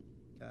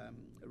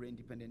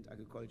rain-dependent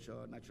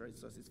agriculture, natural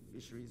resources,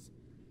 fisheries,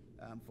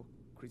 for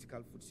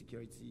critical food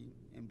security,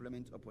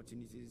 employment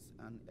opportunities,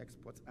 and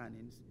export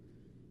earnings,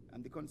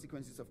 and the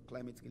consequences of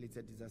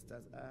climate-related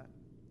disasters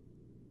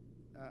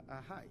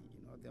are high.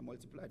 They're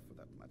multiplied for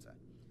that matter.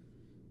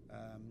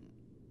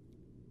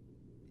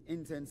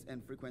 Intense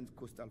and frequent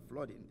coastal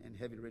flooding and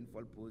heavy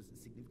rainfall pose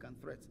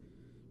significant threats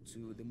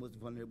to the most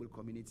vulnerable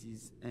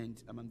communities,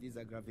 and these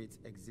aggravate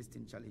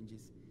existing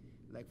challenges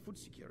like food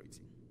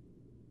security.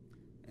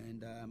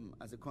 And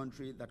as a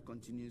country that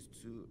continues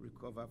to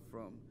recover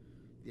from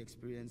the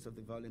experience of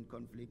the violent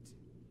conflict,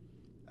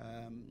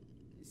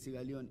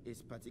 Sierra Leone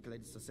is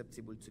particularly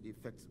susceptible to the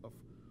effects of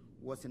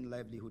worsened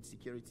livelihood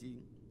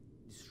security,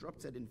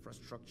 disrupted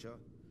infrastructure,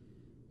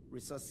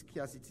 resource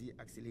scarcity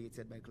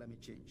accelerated by climate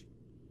change.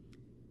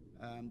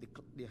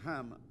 The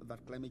harm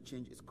that climate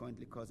change is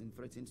currently causing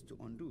threatens to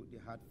undo the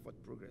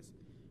hard-fought progress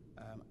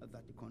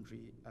that the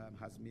country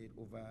has made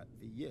over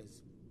the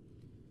years.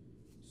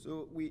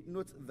 So we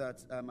note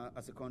that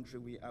as a country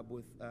we are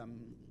both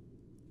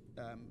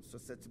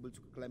susceptible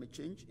to climate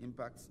change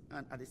impacts,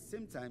 and at the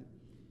same time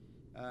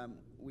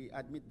we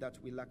admit that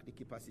we lack the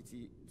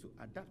capacity to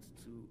adapt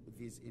to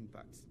these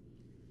impacts.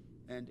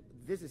 And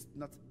this is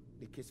not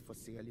the case for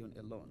Sierra Leone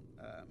alone.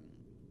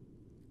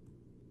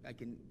 I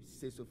can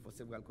say so for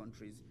several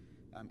countries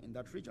in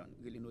that region,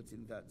 really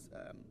noting that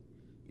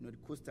the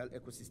coastal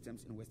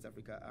ecosystems in West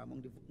Africa are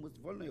among the most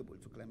vulnerable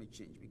to climate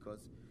change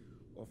because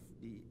of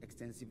the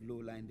extensive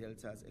low-lying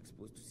deltas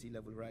exposed to sea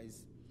level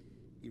rise,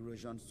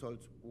 erosion,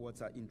 salt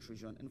water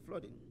intrusion, and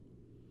flooding.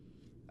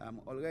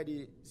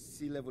 Already,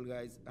 sea level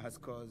rise has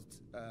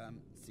caused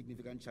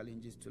significant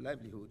challenges to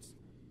livelihoods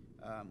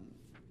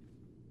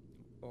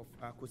of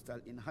our coastal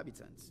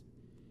inhabitants.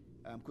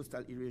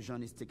 Coastal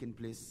erosion is taking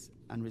place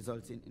and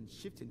resulting in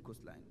shifting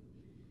coastline.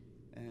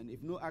 And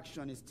if no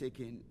action is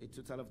taken, a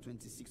total of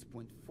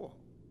 26.4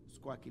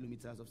 square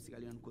kilometers of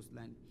Sierra Leone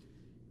coastline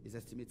is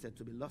estimated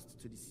to be lost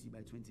to the sea by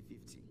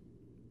 2050.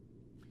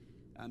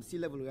 Sea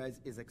level rise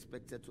is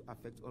expected to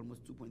affect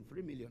almost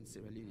 2.3 million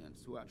Sierra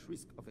Leoneans who are at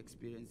risk of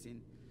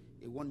experiencing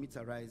a 1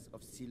 meter rise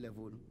of sea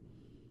level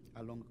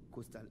along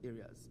coastal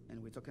areas.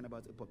 And we're talking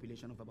about a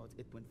population of about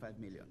 8.5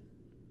 million.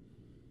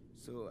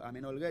 So,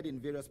 already in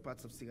various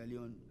parts of Sierra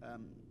Leone,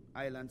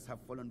 islands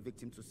have fallen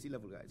victim to sea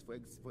level rise.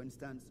 For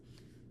instance,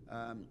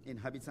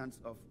 inhabitants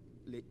of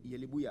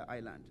Yelibuya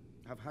Island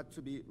have had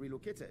to be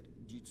relocated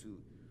due to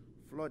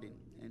flooding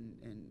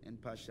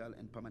and partial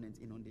and permanent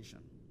inundation.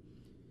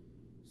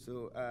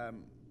 So,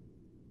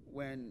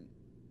 when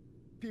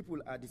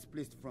people are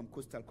displaced from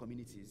coastal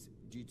communities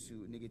due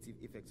to negative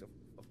effects of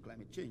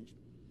climate change,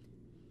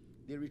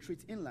 they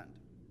retreat inland,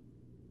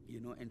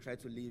 and try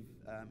to live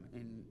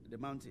in the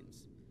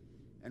mountains.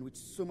 And with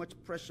so much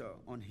pressure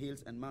on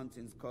hills and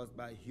mountains caused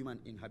by human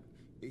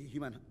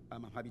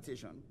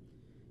habitation,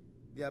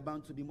 there are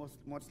bound to be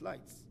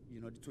mudslides.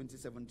 The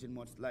 2017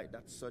 mudslide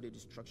that saw the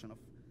destruction of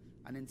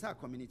an entire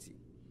community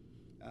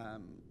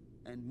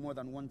and more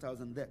than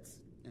 1,000 deaths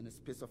in a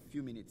space of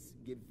few minutes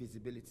gave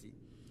visibility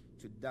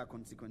to dark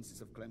consequences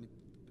of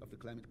the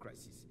climate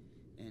crisis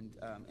and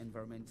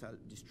environmental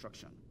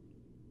destruction.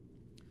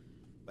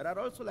 But I'd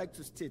also like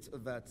to state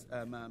that,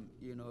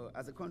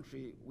 as a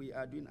country, we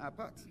are doing our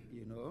part.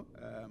 We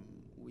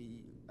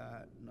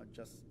are not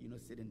just,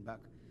 sitting back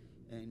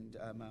and,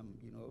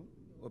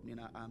 opening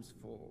our arms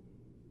for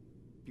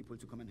people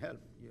to come and help.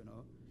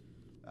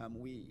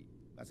 We,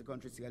 as a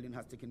country, Sierra Leone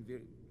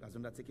has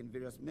undertaken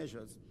various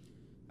measures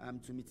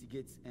to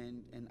mitigate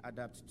and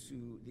adapt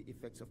to the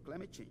effects of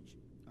climate change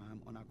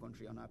on our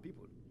country, on our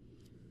people.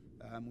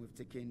 We've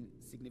taken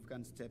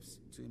significant steps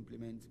to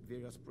implement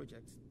various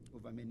projects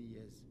over many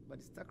years. But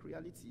the stark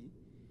reality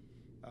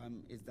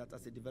is that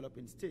as a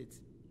developing state,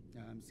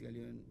 Sierra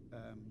Leone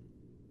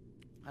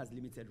has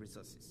limited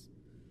resources.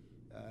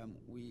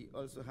 We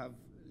also have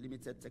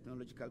limited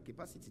technological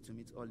capacity to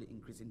meet all the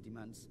increasing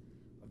demands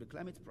of the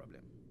climate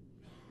problem.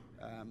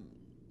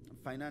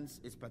 Finance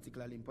is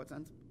particularly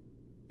important,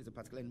 is a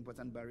particularly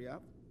important barrier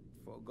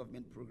for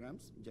government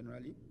programs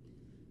generally,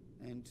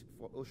 and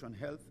for ocean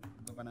health,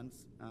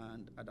 governance,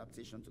 and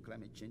adaptation to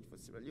climate change for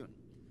Sierra Leone.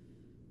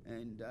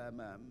 And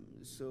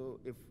so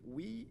if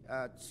we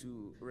are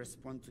to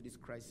respond to this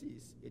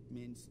crisis, it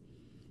means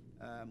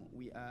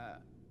we are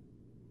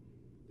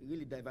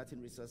really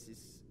diverting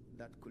resources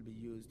that could be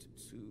used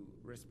to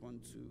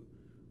respond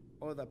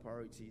to other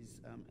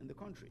priorities in the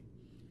country.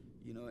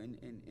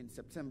 In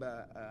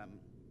September,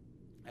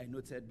 I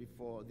noted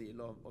before the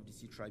Law of the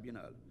Sea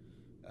Tribunal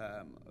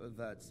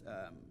that,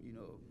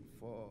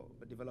 for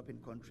a developing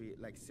country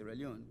like Sierra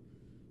Leone,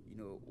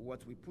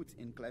 what we put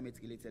in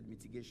climate-related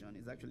mitigation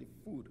is actually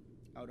food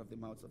out of the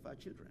mouths of our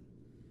children.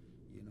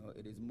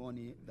 It is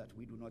money that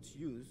we do not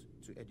use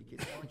to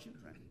educate our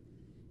children.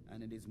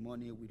 and it is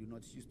money we do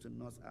not use to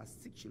nurse our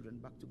sick children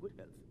back to good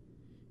health.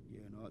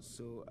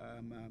 So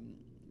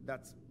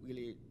that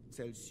really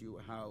tells you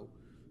how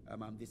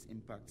this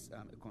impacts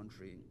a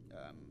country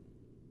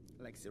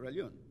like Sierra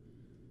Leone.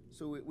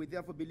 So we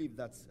therefore believe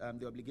that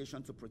the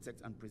obligation to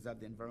protect and preserve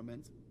the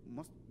environment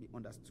must be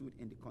understood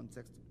in the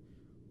context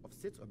of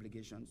state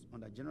obligations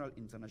under general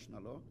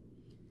international law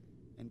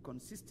and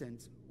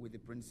consistent with the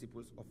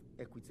principles of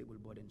equitable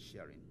burden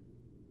sharing.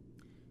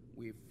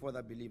 We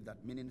further believe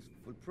that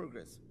meaningful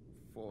progress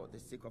for the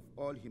sake of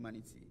all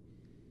humanity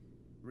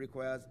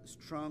requires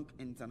strong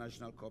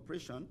international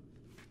cooperation,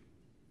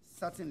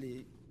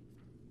 certainly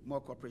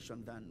more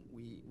cooperation than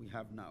we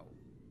have now.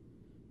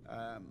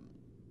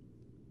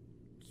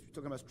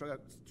 Talking about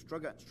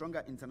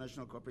stronger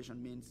international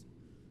cooperation means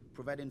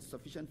providing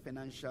sufficient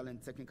financial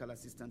and technical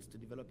assistance to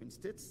developing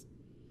states,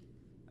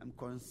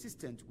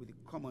 consistent with the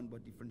common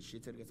but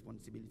differentiated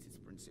responsibilities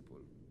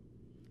principle.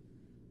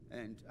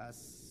 And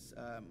as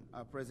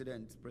our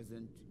President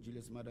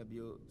Julius Maada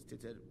Bio,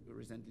 stated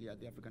recently at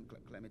the African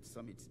Climate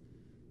Summit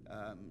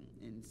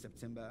in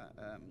September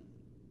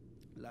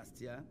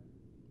last year,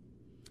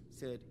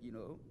 said,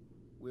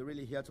 we're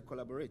really here to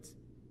collaborate.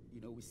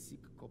 We seek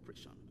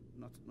cooperation,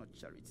 not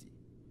charity.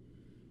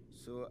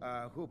 So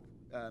our hope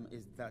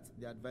is that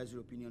the advisory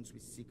opinions we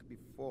seek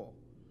before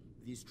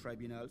these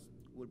tribunals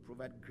will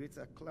provide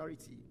greater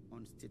clarity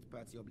on state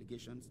party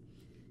obligations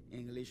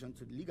in relation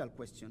to the legal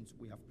questions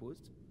we have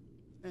posed,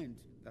 and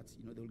that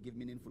they will give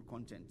meaningful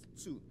content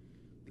to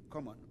the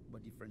common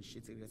but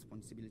differentiated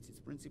responsibilities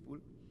principle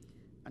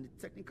and the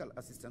technical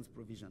assistance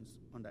provisions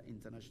under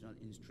international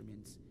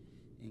instruments,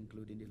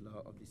 including the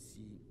law of the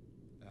sea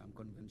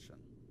convention.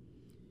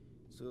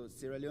 So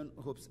Sierra Leone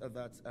hopes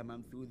that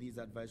through these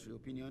advisory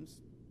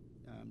opinions,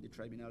 the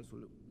tribunals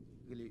will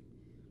really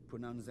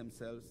pronounce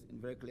themselves in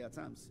very clear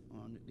terms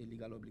on the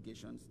legal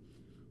obligations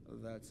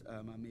that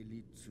may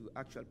lead to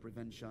actual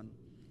prevention,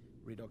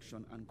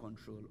 reduction, and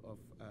control of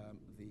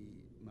the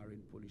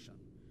marine pollution.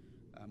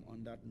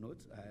 On that note,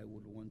 I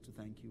would want to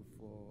thank you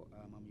for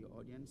your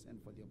audience and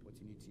for the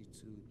opportunity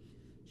to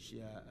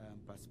share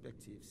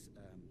perspectives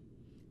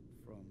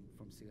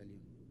from Sierra Leone.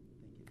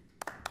 Thank you.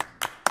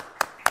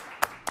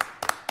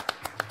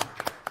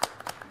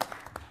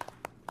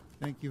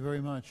 Thank you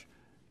very much.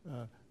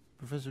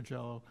 Professor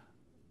Jalloh,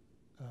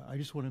 I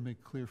just want to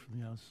make clear from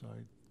the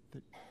outside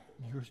that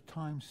your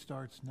time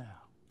starts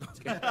now.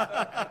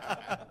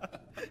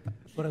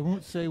 But I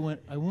won't say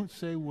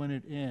when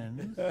it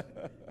ends.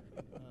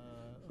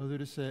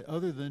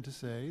 Other than to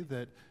say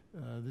that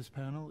this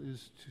panel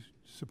is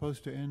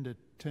supposed to end at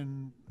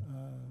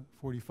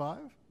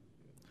 10:45,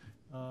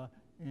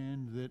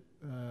 and that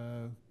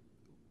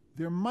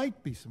there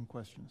might be some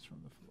questions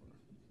from the floor.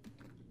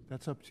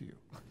 That's up to you.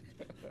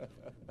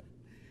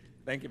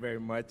 Thank you very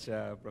much,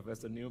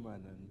 Professor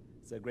Neuman, and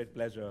it's a great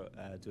pleasure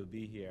to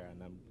be here,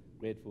 and I'm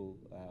grateful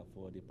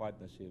for the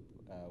partnership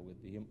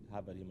with the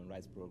Harvard Human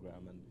Rights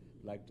Program, and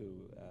I'd like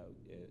to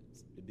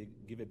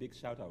give a big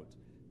shout out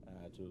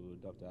to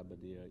Dr.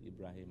 Abadir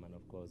Ibrahim and,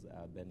 of course,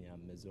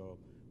 Benyam Mezor,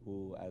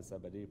 who, as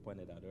Abadir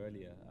pointed out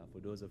earlier, for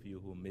those of you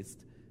who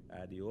missed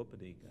the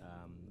opening,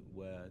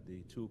 were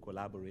the two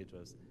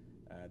collaborators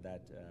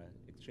that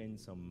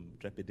exchanged some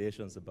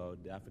trepidations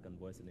about the African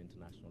voice in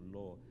international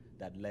law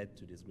that led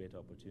to this great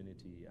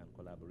opportunity and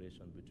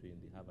collaboration between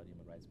the Harvard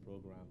Human Rights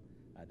Program,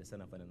 the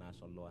Center for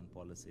International Law and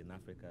Policy in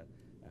Africa,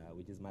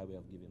 which is my way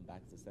of giving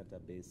back to the center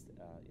based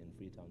in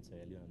Freetown,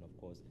 Sierra Leone, and of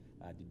course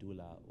the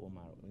Dula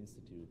Omar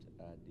Institute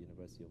at the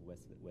University of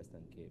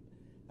Western Cape.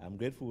 I'm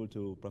grateful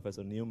to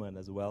Professor Neuman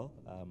as well,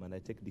 and I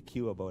take the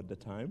cue about the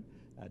time.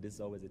 This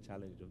is always a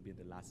challenge of being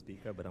the last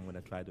speaker, but I'm going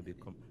to try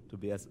to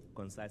be as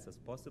concise as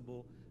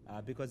possible,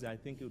 because I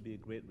think it would be a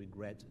great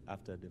regret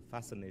after the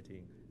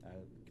fascinating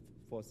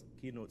first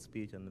keynote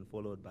speech and then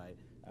followed by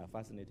a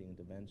fascinating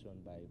intervention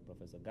by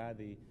Professor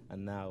Gathii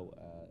and now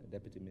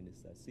Deputy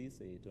Minister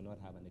Sesay to not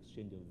have an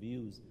exchange of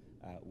views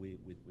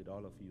with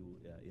all of you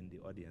in the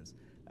audience.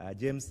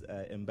 James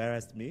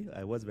embarrassed me.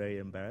 I was very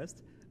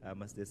embarrassed.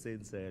 As they say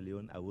in Sierra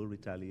Leone, I will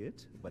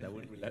retaliate, but I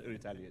won't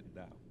retaliate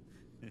now.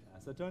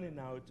 So turning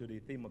now to the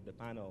theme of the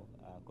panel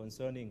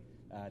concerning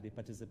the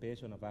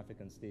participation of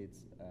African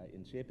states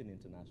in shaping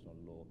international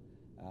law.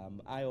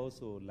 I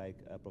also, like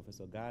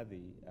Professor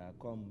Gathii,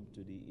 come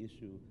to the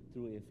issue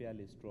through a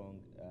fairly strong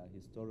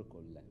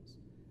historical lens.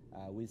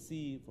 We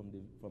see,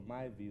 from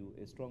my view,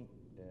 a strong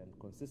and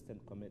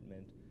consistent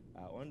commitment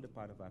on the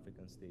part of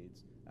African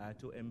states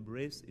to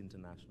embrace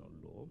international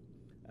law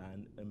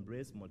and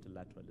embrace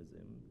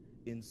multilateralism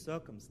in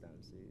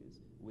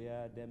circumstances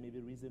where there may be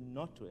reason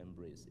not to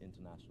embrace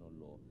international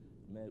law,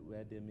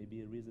 where there may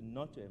be a reason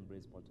not to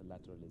embrace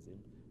multilateralism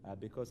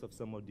because of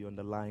some of the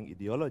underlying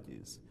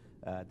ideologies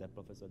that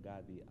Professor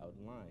Gathii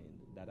outlined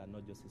that are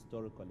not just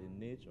historical in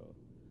nature,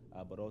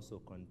 but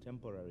also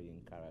contemporary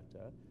in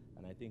character.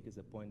 And I think it's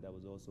a point that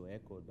was also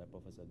echoed by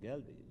Professor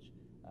Geldage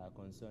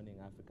concerning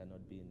Africa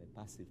not being a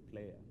passive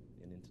player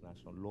in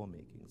international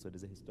lawmaking. So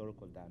there's a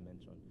historical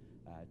dimension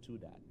to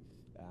that.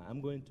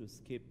 I'm going to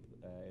skip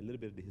a little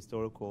bit of the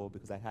historical,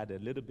 because I had a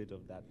little bit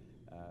of that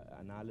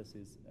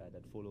analysis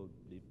that followed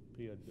the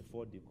period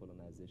before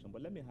decolonization.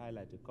 But let me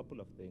highlight a couple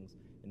of things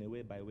in a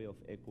way by way of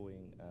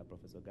echoing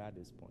Professor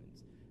Gathi's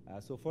points.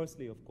 So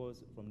firstly, of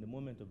course, from the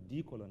moment of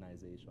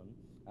decolonization,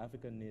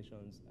 African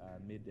nations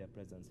made their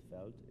presence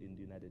felt in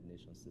the United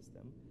Nations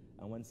system.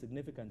 And one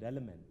significant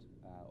element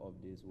of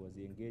this was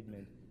the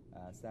engagement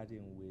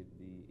starting with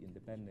the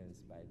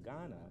independence by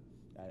Ghana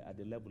at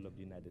the level of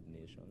the United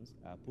Nations,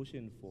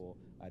 pushing for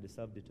the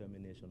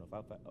self-determination of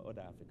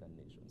other African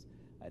nations.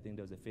 I think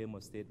there was a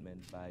famous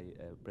statement by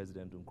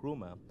President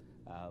Nkrumah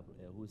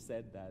who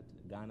said that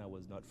Ghana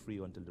was not free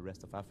until the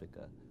rest of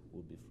Africa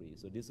would be free.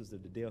 So this is the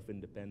day of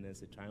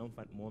independence, a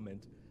triumphant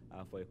moment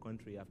for a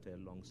country after a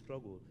long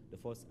struggle, the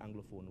first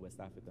Anglophone West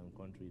African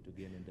country to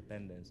gain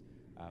independence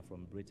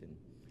from Britain.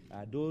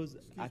 Those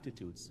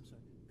attitudes... I'm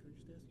sorry. Could I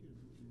just ask you to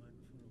move the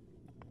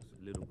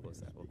microphone a little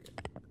closer? Okay,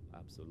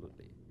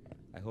 absolutely.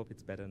 I hope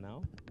it's better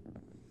now.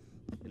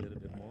 A little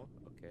bit more?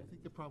 Okay. I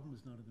think the problem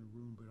is not in the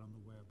room, but on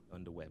the web.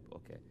 On the web,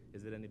 okay.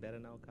 Is it any better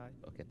now, Kai?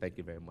 Okay, thank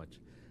you very much.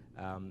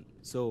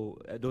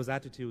 Those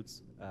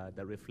attitudes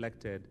that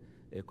reflected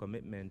a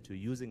commitment to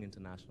using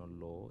international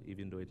law,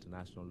 even though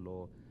international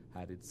law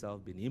had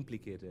itself been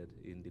implicated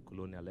in the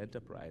colonial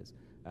enterprise,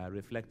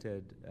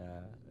 reflected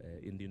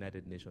in the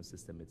United Nations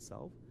system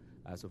itself.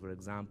 So, for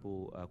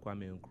example,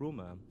 Kwame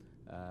Nkrumah,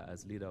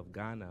 as leader of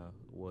Ghana,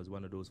 was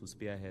one of those who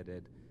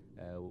spearheaded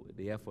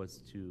the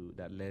efforts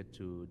that led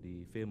to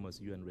the famous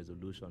UN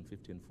Resolution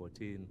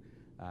 1514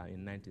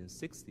 in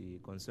 1960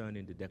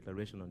 concerning the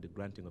Declaration on the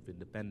Granting of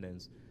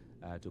Independence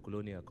to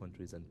colonial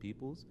countries and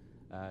peoples.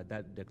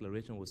 That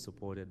declaration was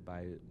supported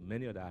by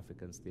many other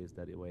African states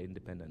that were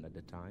independent at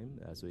the time,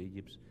 so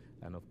Egypt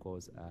and, of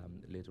course,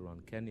 later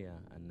on Kenya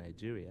and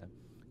Nigeria.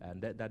 And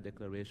that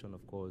declaration,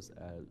 of course,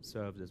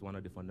 serves as one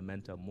of the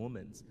fundamental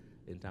moments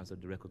in terms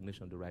of the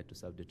recognition of the right to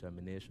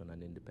self-determination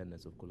and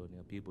independence of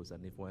colonial peoples.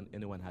 And if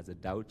anyone has a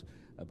doubt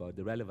about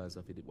the relevance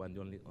of it, one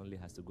only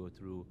has to go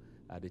through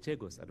the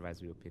Chagos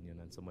advisory opinion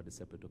and some of the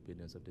separate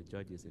opinions of the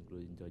judges,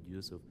 including Judge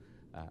Yusuf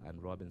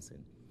and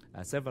Robinson.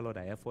 Several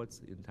other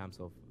efforts in terms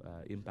of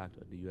impact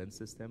of the UN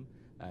system,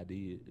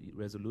 the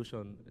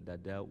resolution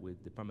that dealt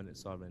with the permanent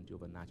sovereignty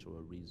over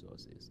natural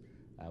resources,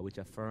 which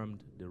affirmed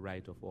the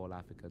right of all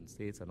African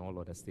states and all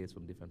other states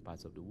from different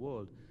parts of the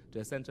world to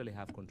essentially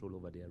have control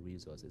over their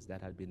resources.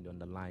 That had been the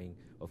underlying,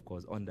 of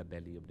course,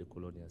 underbelly of the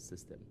colonial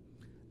system.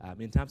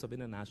 In terms of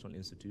international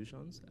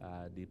institutions,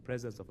 the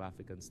presence of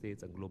African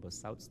states and global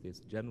South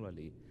states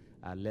generally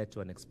led to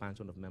an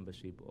expansion of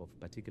membership of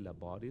particular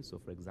bodies. So,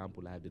 for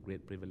example, I had the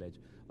great privilege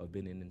of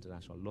being in the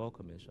International Law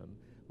Commission.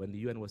 When the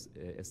UN was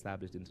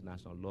established, the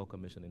International Law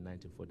Commission in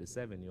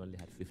 1947, you only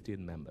had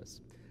 15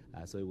 members.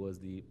 So it was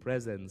the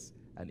presence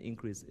and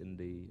increase in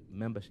the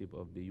membership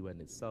of the UN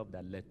itself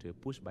that led to a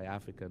push by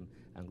African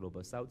and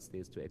global South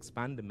states to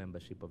expand the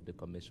membership of the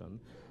Commission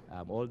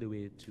all the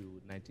way to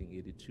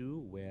 1982,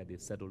 where they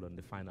settled on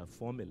the final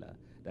formula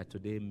that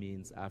today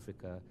means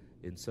Africa,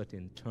 in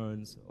certain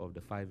turns of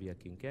the 5-year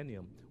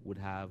quinquennium, would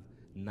have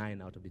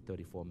 9 out of the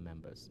 34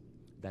 members.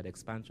 That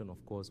expansion,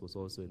 of course, was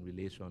also in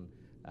relation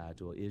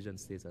to Asian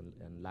states and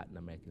Latin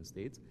American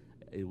states.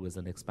 It was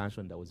an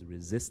expansion that was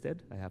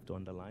resisted, I have to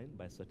underline,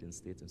 by certain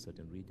states and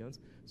certain regions.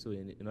 So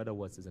in other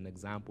words, it's an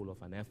example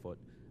of an effort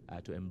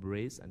to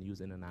embrace and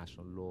use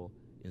international law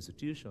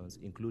institutions,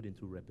 including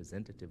through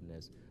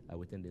representativeness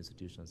within the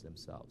institutions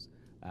themselves.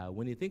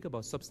 When you think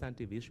about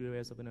substantive issue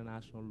areas of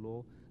international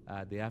law,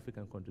 the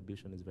African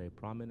contribution is very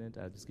prominent.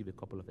 I'll just give you a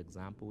couple of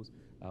examples.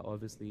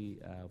 Obviously,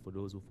 for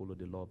those who follow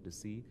the law of the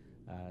sea,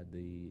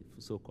 the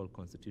so-called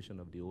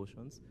Constitution of the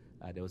Oceans,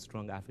 there was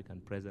strong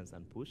African presence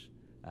and push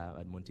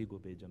at Montego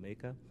Bay,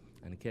 Jamaica,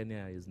 and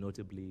Kenya is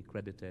notably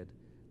credited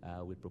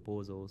with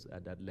proposals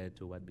that led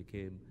to what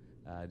became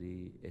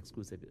the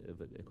exclusive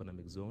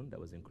economic zone that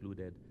was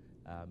included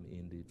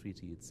in the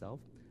treaty itself.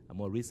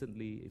 More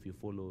recently, if you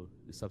follow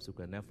the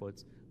subsequent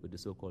efforts with the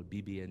so-called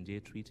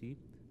BBNJ treaty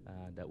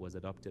that was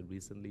adopted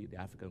recently, the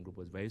African group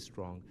was very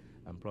strong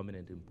and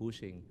prominent in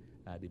pushing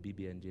the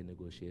BBNJ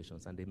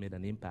negotiations, and they made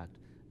an impact,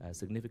 a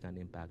significant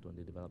impact on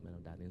the development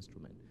of that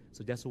instrument.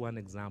 So just one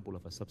example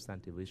of a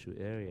substantive issue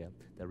area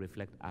that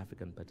reflects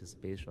African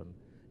participation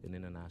in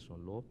international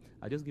law.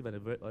 I'll just give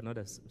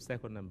another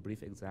second and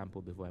brief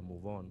example before I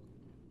move on.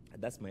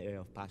 That's my area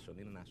of passion,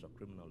 international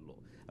criminal law.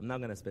 I'm not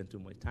going to spend too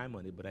much time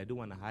on it, but I do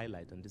want to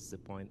highlight, and this is a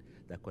point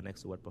that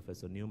connects to what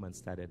Professor Neuman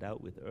started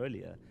out with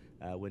earlier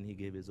when he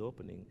gave his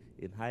opening,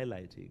 in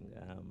highlighting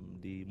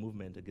the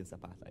movement against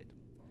apartheid.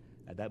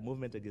 That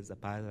movement against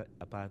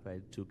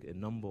apartheid took a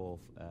number of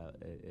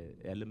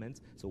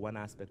elements. So one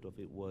aspect of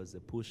it was a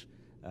push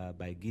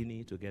by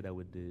Guinea, together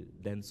with the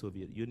then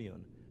Soviet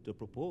Union, to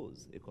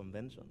propose a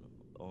convention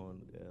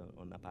on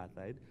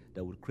apartheid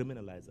that would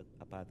criminalize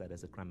apartheid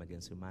as a crime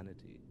against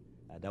humanity.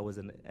 That was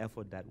an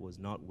effort that was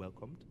not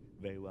welcomed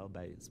very well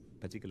by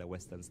particular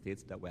Western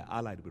states that were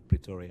allied with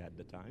Pretoria at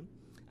the time.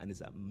 And it's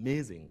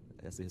amazing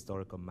as a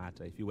historical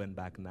matter, if you went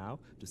back now,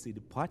 to see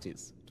the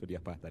parties to the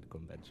Apartheid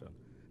Convention.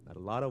 And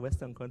a lot of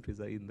Western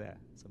countries are in there.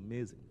 It's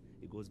amazing.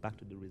 It goes back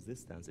to the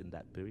resistance in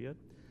that period.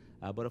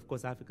 But of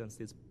course, African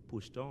states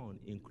pushed on,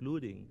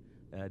 including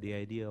the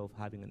idea of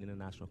having an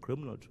international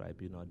criminal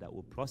tribunal that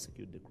will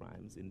prosecute the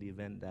crimes in the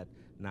event that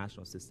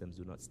national systems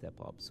do not step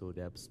up. So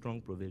there are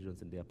strong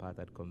provisions in the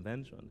Apartheid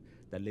Convention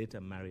that later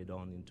married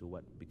on into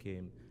what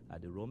became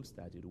the Rome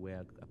Statute,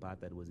 where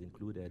apartheid was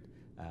included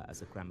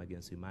as a crime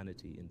against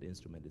humanity in the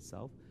instrument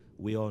itself.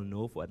 We all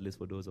know, for at least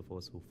for those of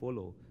us who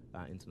follow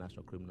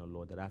international criminal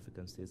law, that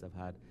African states have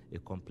had a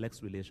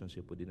complex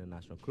relationship with the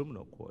International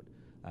Criminal Court,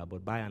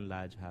 but by and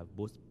large have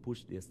both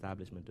pushed the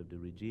establishment of the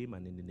regime,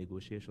 and in the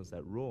negotiations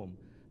at Rome,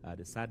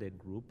 the SADC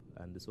group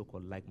and the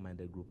so-called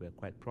like-minded group were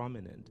quite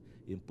prominent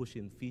in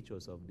pushing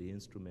features of the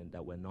instrument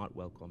that were not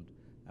welcomed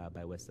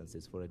by Western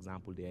states. For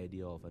example, the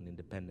idea of an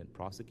independent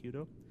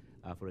prosecutor.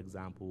 For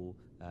example,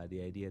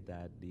 the idea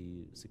that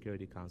the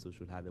Security Council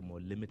should have a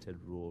more limited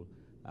role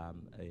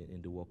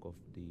in the work of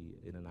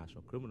the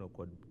International Criminal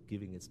Court,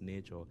 giving its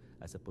nature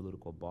as a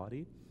political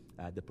body.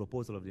 The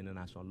proposal of the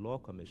International Law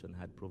Commission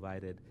had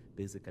provided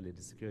basically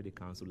the Security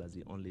Council as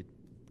the only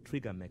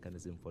trigger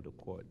mechanism for the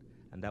court,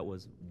 and that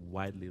was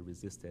widely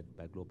resisted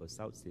by global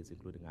South states,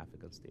 including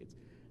African states.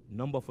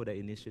 Number for the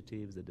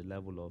initiatives at the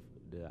level of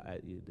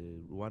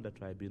the Rwanda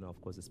Tribunal,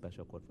 of course, the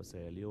Special Court for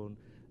Sierra Leone,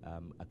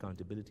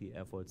 accountability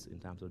efforts in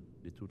terms of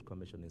the Truth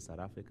Commission in South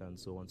Africa, and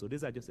so on. So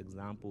these are just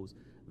examples,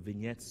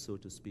 vignettes, so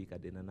to speak,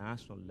 at the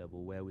international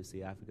level, where we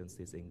see African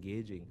states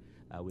engaging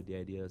with the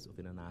ideas of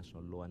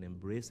international law and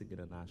embracing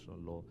international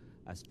law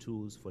as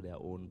tools for their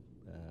own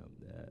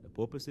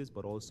purposes,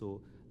 but also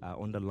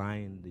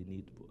underline the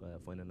need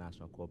for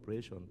international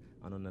cooperation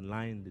and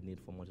underline the need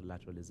for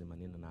multilateralism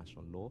and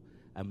international law.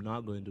 I'm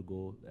not going to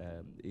go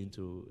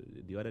into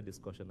the other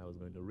discussion I was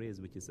going to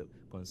raise, which is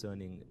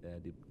concerning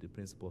the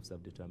principle of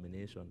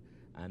self-determination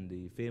and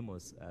the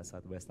famous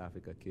Southwest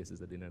Africa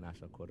cases at the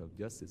International Court of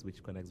Justice,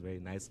 which connects very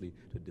nicely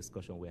to the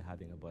discussion we're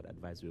having about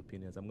advisory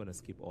opinions. I'm going to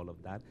skip all of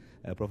that.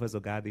 Professor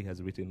Gathii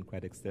has written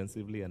quite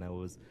extensively, and I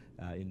was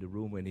in the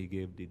room when he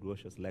gave the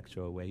Grotius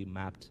lecture where he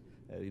mapped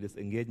this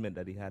engagement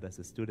that he had as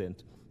a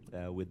student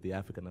with the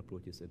African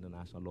approaches to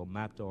international law,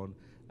 mapped on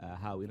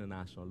how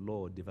international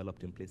law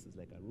developed in places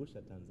like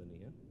Arusha,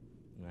 Tanzania.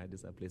 Right?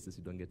 These are places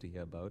you don't get to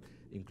hear about,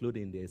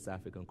 including the East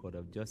African Court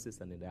of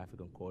Justice and in the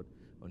African Court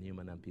on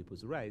Human and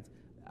People's Rights,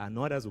 are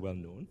not as well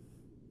known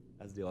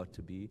as they ought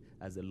to be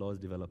as the laws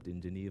developed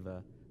in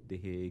Geneva, The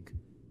Hague,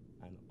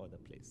 and other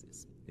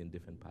places in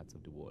different parts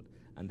of the world,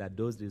 and that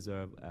those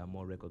deserve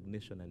more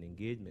recognition and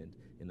engagement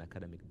in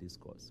academic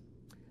discourse.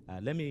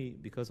 Let me,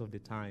 because of the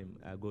time,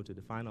 go to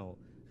the final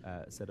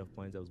set of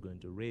points I was going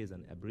to raise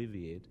and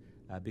abbreviate,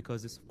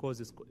 because this, of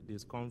course,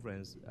 this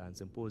conference and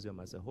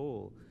symposium as a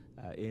whole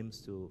aims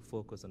to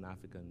focus on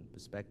African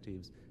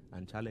perspectives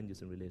and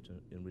challenges in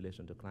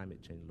relation to climate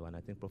change law. And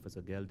I think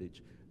Professor Gerald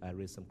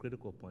raised some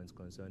critical points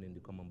concerning the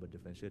common but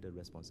differentiated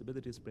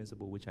responsibilities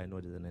principle, which I know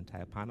there's an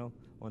entire panel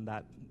on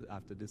that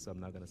after this, so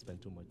I'm not going to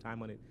spend too much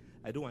time on it.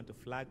 I do want to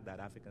flag that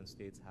African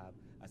states have,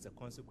 as a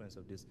consequence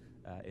of this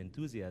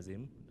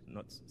enthusiasm,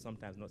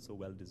 sometimes not so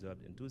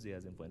well-deserved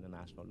enthusiasm for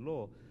international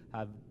law,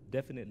 have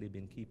definitely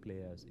been key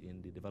players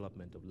in the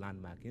development of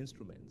landmark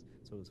instruments.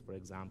 So, for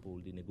example,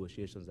 the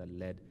negotiations that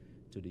led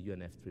to the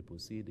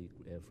UNFCCC, the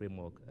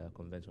Framework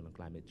Convention on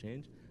Climate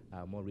Change.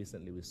 More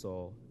recently, we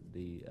saw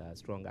the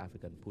strong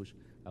African push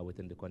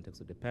within the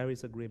context of the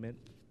Paris Agreement.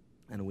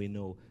 And we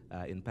know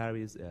in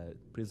Paris,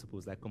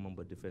 principles like common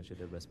but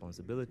differentiated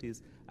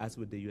responsibilities, as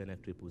with the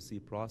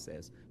UNFCCC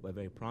process, were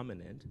very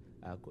prominent.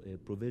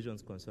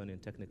 Provisions concerning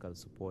technical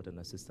support and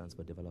assistance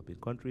for developing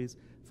countries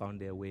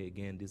found their way.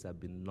 Again, these have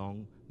been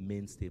long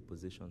mainstay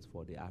positions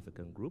for the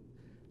African group.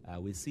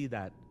 We see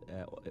that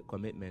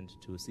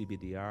commitment to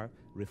CBDR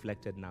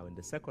reflected now in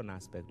the second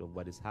aspect of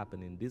what is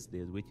happening these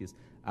days, which is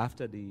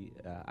after the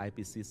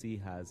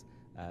IPCC has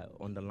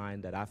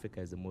underlined that Africa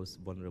is the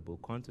most vulnerable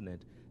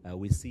continent,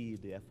 we see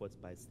the efforts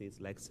by states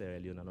like Sierra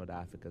Leone and other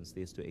African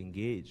states to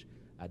engage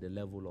at the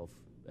level of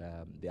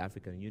the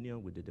African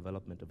Union with the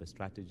development of a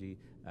strategy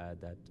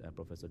that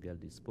Professor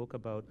Gathii spoke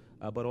about,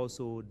 but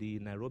also the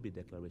Nairobi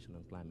Declaration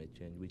on Climate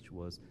Change, which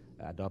was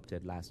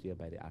adopted last year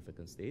by the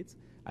African states.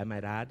 I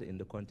might add, in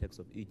the context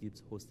of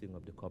Egypt's hosting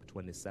of the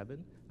COP27,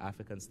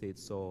 African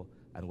states saw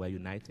and were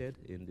united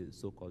in the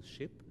so-called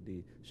SHIP,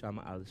 the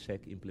Sharm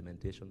el-Sheikh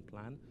Implementation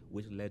Plan,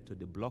 which led to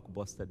the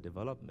blockbuster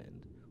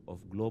development of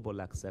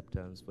global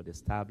acceptance for the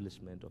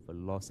establishment of a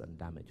loss and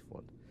damage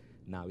fund.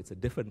 Now, it's a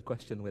different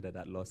question whether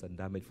that loss and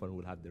damage fund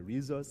will have the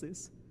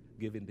resources,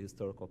 given the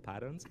historical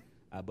patterns,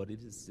 but it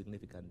is a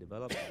significant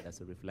development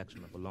that's a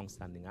reflection of a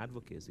long-standing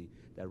advocacy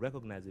that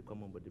recognizes the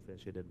common but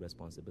differentiated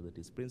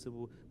responsibilities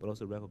principle, but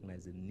also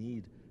recognizes the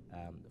need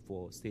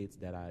for states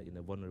that are in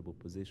a vulnerable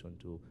position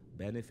to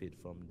benefit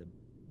from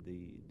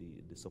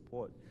the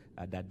support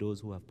that those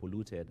who have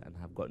polluted and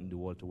have gotten the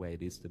world to where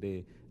it is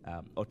today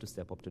ought to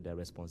step up to their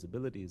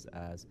responsibilities,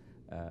 as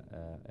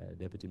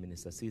Deputy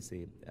Minister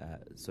Sesay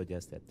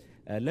suggested.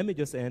 Let me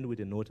just end with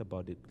a note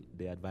about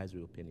the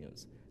advisory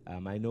opinions.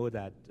 I know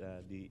that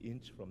the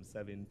inch from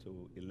 7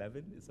 to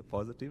 11 is a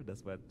positive.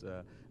 That's what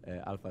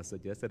Alpha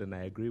suggested, and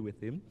I agree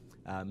with him.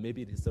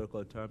 Maybe in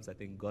historical terms, I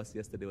think Gus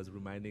yesterday was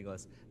reminding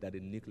us that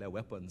in nuclear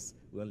weapons,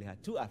 we only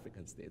had 2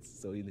 African states.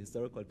 So in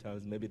historical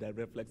terms, maybe that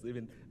reflects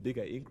even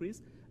bigger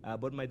increase.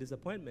 But my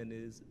disappointment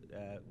is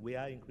we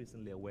are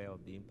increasingly aware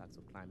of the impacts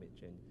of climate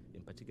change,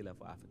 in particular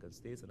for African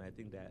states, and I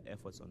think there are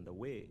efforts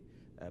underway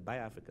by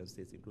African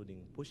states,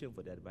 including pushing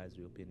for the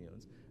advisory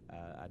opinions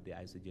at the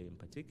ICJ in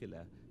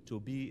particular, to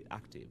be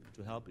active,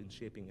 to help in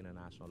shaping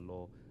international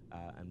law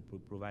and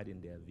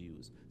providing their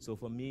views. So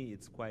for me,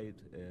 it's quite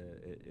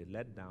a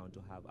letdown to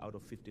have, out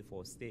of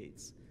 54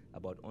 states,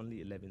 about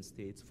only 11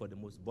 states for the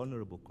most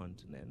vulnerable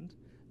continent,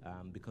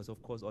 because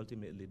of course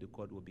ultimately the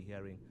court will be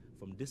hearing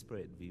from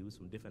disparate views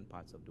from different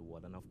parts of the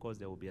world, and of course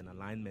there will be an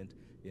alignment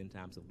in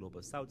terms of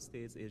global South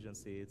states, Asian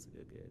states,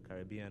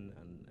 Caribbean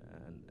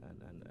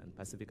and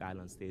Pacific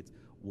Island states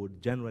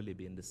would generally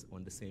be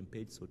on the same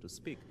page, so to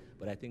speak.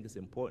 But I think it's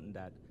important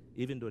that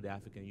even though the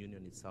African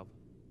Union itself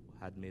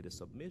had made a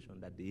submission,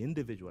 that the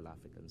individual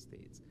African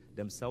states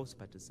themselves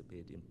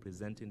participate in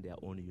presenting their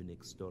own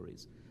unique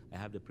stories. I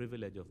have the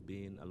privilege of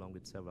being, along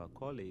with several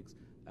colleagues,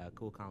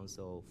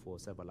 co-counsel for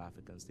several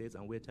African states,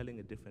 and we're telling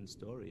a different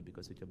story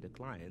because each of the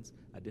clients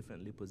are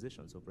differently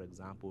positioned. So for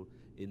example,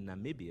 in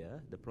Namibia,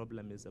 the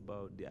problem is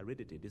about the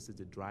aridity. This is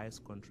the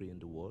driest country in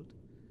the world.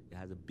 It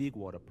has a big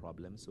water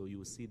problem, so you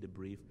will see the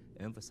brief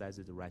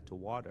emphasizes the right to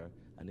water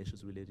and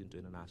issues relating to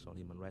international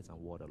human rights and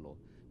water law.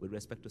 With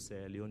respect to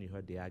Sierra Leone, you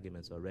heard the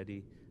arguments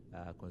already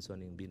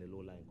concerning being a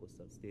low-lying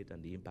coastal state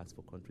and the impacts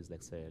for countries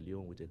like Sierra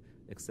Leone with an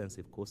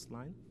extensive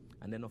coastline.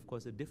 And then, of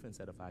course, a different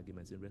set of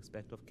arguments in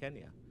respect of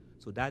Kenya.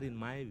 So that, in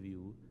my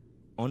view,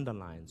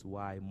 underlines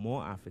why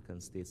more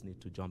African states need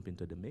to jump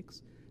into the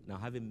mix. Now,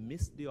 having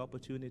missed the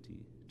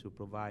opportunity to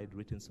provide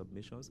written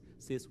submissions,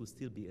 states will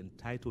still be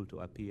entitled to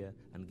appear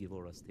and give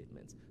oral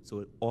statements.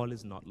 So all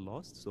is not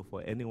lost. So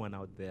for anyone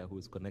out there who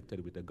is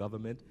connected with the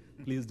government,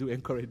 please do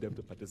encourage them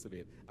to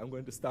participate. I'm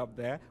going to stop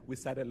there. We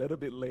started a little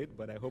bit late,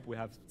 but I hope we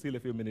have still a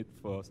few minutes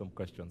for some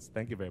questions.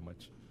 Thank you very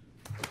much.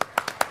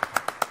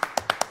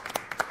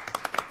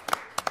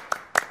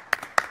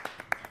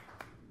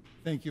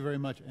 Thank you very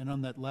much. And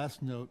on that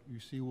last note, you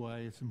see why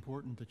it's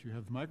important that you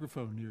have the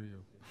microphone near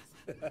you.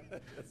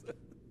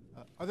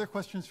 Are there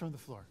questions from the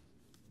floor?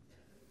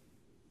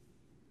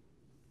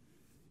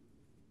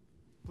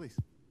 Please.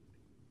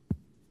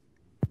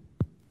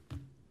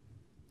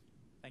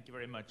 Thank you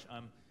very much.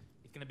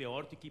 It's going to be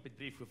hard to keep it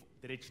brief with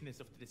the richness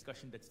of the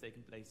discussion that's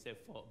taken place so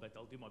far, but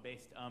I'll do my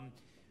best.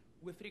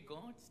 With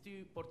regards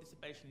to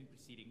participation in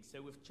proceedings,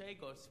 so with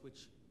Chagos,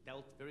 which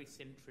dealt very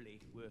centrally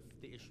with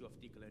the issue of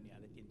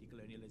decoloniality and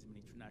decolonialism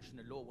in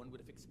international law, one would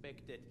have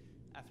expected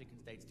African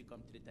states to come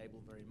to the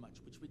table very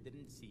much, which we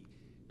didn't see.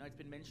 Now, it's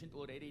been mentioned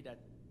already that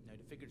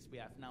the figures we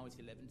have now is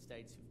 11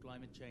 states with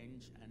climate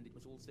change, and it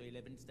was also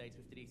 11 states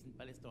with the recent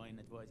Palestine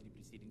advisory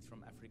proceedings from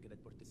Africa that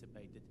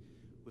participated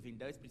within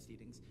those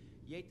proceedings.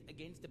 Yet,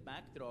 against the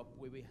backdrop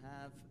where we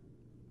have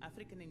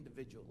African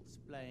individuals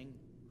playing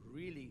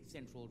really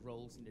central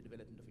roles in the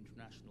development of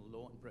international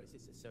law and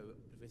processes. So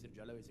Professor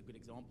Jalloh is a good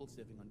example,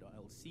 serving on the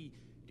ILC,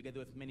 together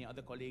with many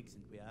other colleagues,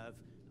 and we have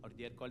our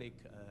dear colleague,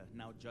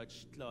 now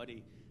Judge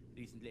Kleh,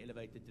 recently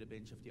elevated to the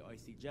bench of the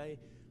ICJ.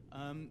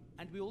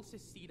 And we also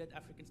see that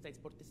African states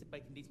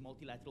participate in these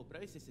multilateral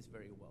processes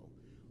very well.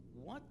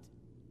 What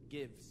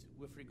gives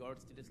with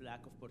regards to this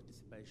lack of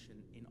participation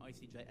in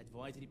ICJ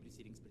advisory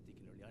proceedings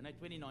particularly? I know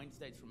 29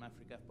 states from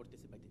Africa have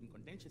participated in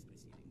contentious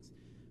proceedings.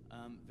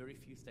 Very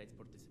few states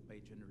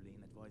participate generally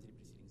in advisory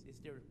proceedings. Is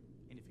there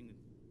anything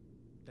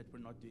that we're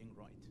not doing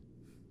right?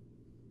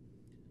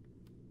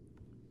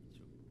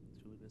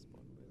 Should we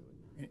respond?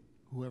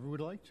 Whoever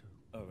would like to.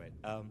 All right.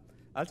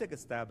 I'll take a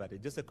stab at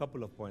it. Just a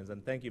couple of points,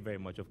 and thank you very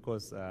much. Of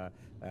course,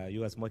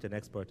 you as much an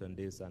expert on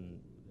this, and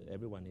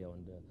everyone here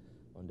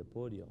on the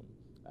podium.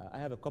 I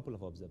have a couple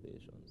of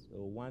observations.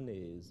 So one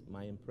is,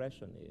 my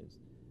impression is,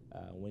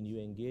 when you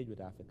engage with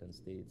African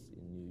states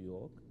in New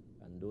York,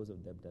 and those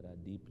of them that are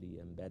deeply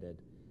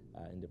embedded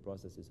in the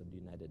processes of the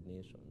United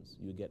Nations,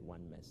 you get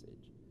one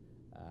message.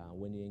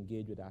 When you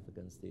engage with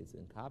African states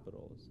in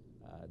capitals,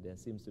 there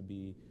seems to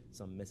be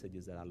some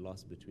messages that are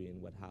lost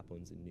between what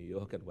happens in New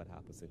York and what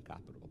happens in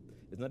capital.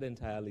 It's not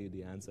entirely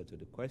the answer to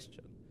the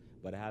question,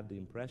 but I have the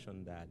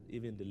impression that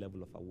even the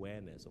level of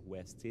awareness of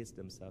where states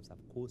themselves have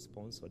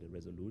co-sponsored a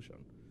resolution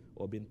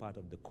or been part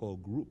of the core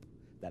group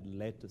that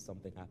led to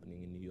something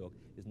happening in New York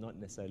is not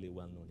necessarily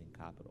well known in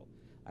capital.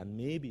 And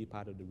maybe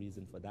part of the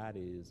reason for that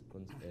is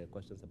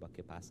questions about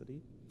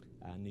capacity.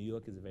 New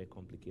York is a very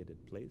complicated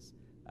place.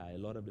 A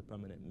lot of the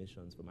permanent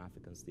missions from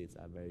African states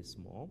are very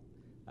small.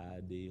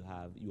 You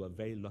are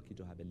very lucky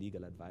to have a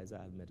legal advisor.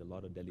 I've met a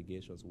lot of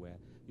delegations where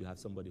you have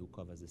somebody who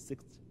covers the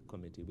 6th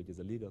committee, which is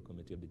a legal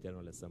committee of the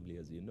General Assembly,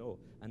 as you know,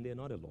 and they're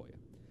not a lawyer.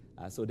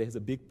 So there's a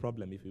big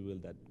problem, if you will,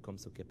 that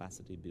comes to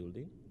capacity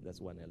building.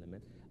 That's one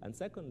element. And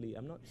secondly,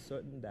 I'm not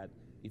certain that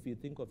if you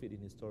think of it in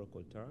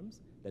historical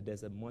terms, that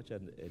there's a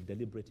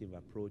deliberative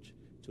approach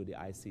to the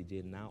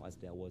ICJ now as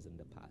there was in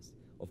the past.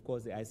 Of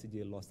course, the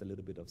ICJ lost a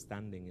little bit of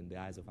standing in the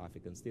eyes of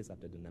African states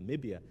after the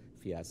Namibia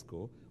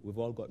fiasco. We've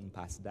all gotten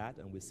past that,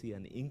 and we see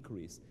an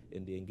increase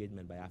in the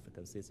engagement by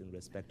African states in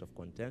respect of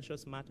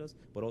contentious matters,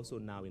 but also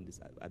now in these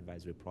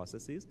advisory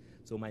processes.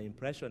 So my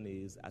impression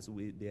is, as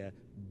they're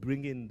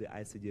bringing the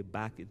ICJ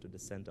back into the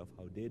center of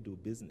how they do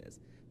business,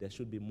 there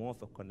should be more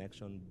of a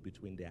connection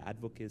between their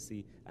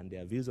advocacy and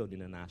their views on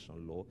international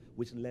law,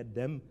 which led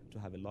them to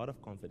have a lot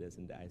of confidence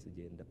in the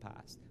ICJ in the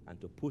past, and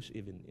to push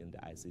even in the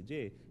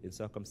ICJ in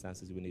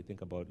circumstances when you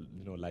think about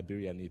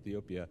Liberia and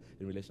Ethiopia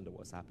in relation to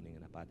what's happening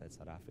in apartheid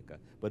South Africa.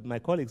 But my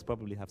colleagues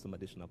probably have some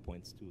additional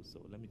points too, so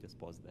let me just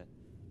pause there.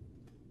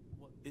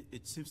 Well,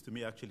 it seems to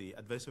me actually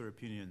advisory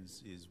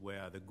opinions is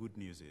where the good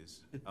news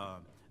is.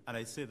 And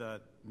I say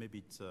that maybe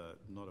it's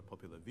not a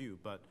popular view,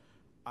 but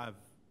I've,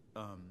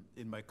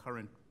 in my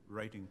current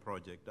writing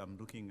project, I'm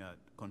looking at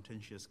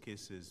contentious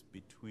cases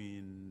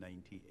between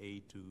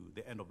 98 to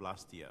the end of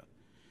last year.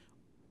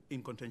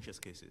 In contentious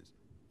cases,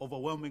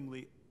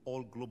 overwhelmingly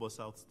all global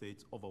South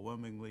states,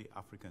 overwhelmingly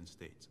African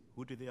states.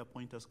 Who do they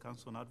appoint as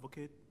counsel and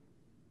advocate?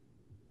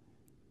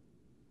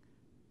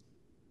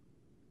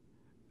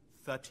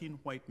 13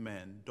 white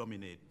men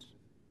dominate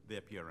the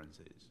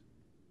appearances.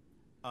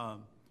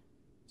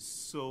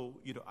 So,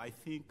 I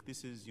think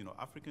this is,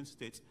 African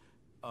states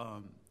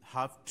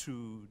have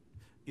to,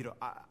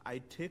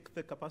 I take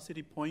the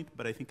capacity point,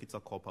 but I think it's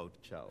a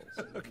cop-out, Charles.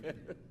 Okay.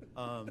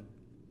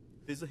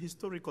 There's a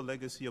historical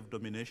legacy of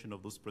domination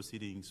of those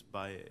proceedings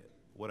by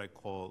what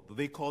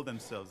they call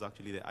themselves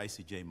actually the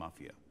ICJ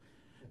mafia.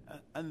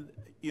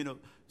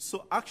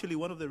 So actually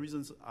one of the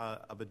reasons,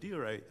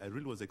 Abadir, I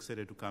really was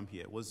excited to come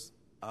here was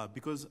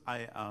because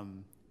I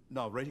am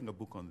now writing a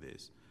book on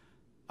this.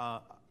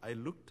 I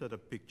looked at a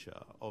picture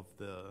of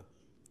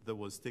that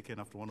was taken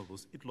after one of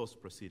those ITLOS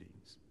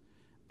proceedings.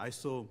 I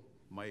saw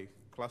my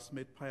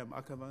classmate Payam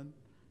Akavan,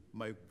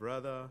 my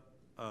brother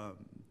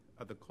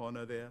at the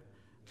corner there,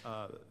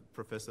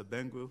 Professor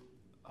Bengu.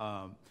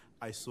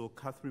 I saw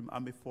Catherine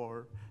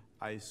Amefor.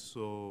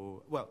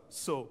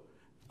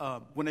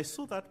 When I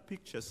saw that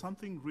picture,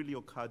 something really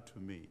occurred to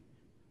me.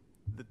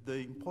 The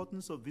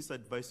importance of these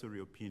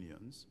advisory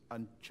opinions,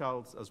 and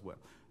Charles as well,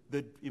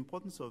 the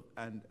importance of,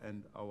 and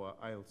our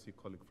ILC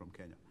colleague from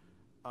Kenya,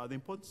 the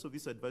importance of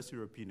this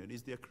advisory opinion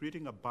is they're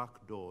creating a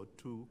backdoor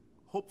to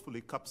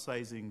hopefully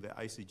capsizing the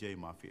ICJ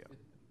mafia.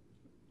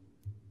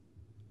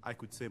 I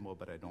could say more,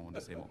 but I don't want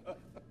to say more.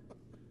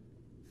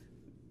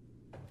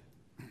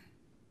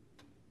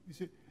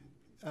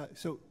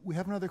 So we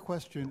have another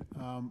question.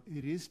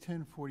 It is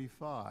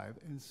 10:45,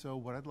 and so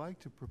what I'd like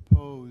to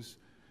propose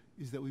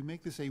is that we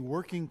make this a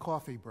working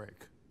coffee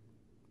break.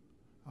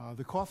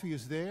 The coffee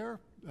is there.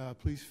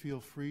 Please feel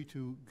free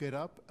to get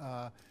up.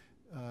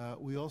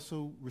 We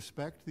also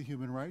respect the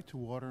human right to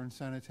water and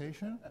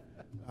sanitation.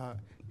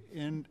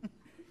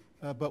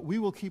 But we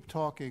will keep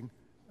talking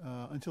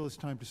until it's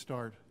time to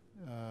start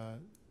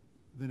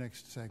the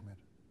next segment.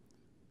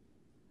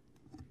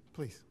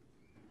 Please.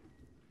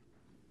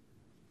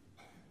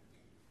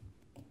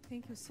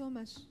 Thank you so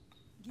much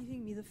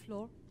giving me the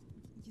floor.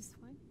 Is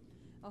fine?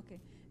 Okay.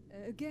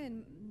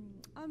 Again,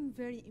 I'm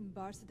very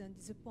embarrassed and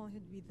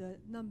disappointed with the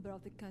number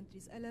of the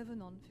countries,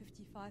 11 on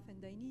 55,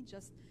 and I need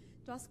just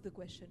to ask the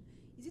question,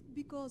 is it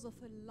because of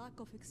a lack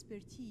of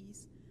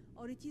expertise,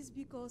 or it is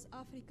because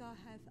Africa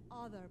have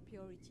other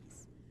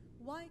priorities?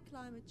 Why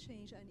climate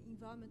change and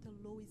environmental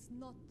law is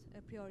not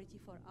a priority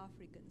for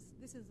Africans?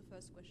 This is the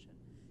first question.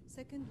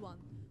 Second one,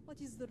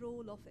 what is the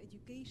role of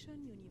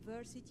education,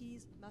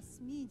 universities, mass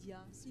media,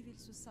 civil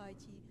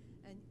society,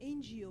 and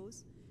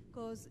NGOs?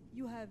 Because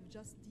you have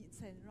just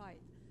said right.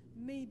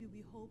 Maybe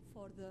we hope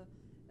for the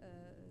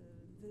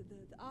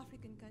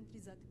African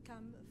countries that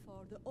come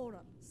for the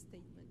oral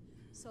statement.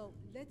 So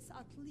let's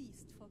at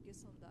least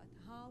focus on that.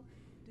 How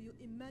do you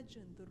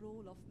imagine the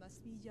role of mass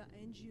media,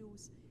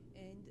 NGOs,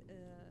 and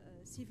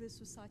civil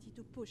society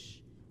to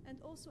push,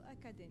 and also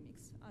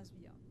academics as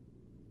we are?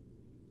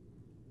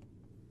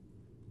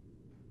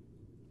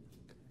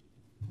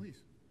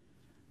 Please.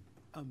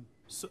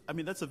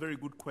 That's a very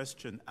good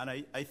question. And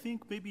I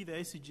think maybe the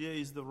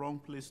ICJ is the wrong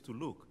place to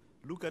look.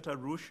 Look at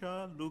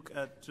Arusha, look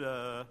at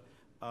the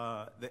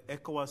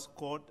ECOWAS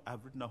court.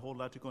 I've written a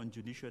whole article on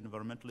judicial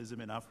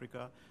environmentalism in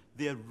Africa.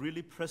 They are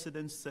really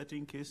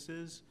precedent-setting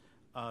cases,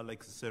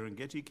 like the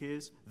Serengeti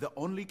case. The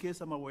only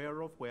case I'm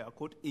aware of where a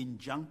court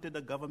injuncted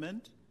a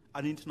government,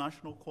 an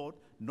international court,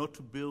 not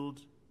to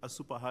build a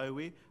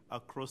superhighway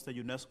across the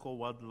UNESCO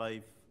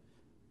wildlife,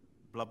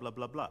 blah, blah,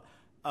 blah, blah.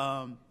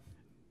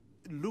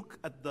 Look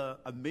at the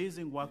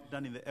amazing work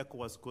done in the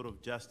ECOWAS Court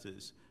of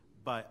Justice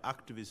by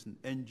activists and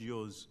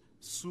NGOs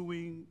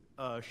suing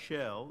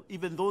Shell,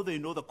 even though they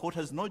know the court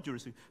has no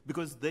jurisdiction,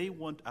 because they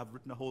want, I've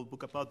written a whole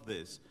book about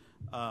this.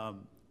 So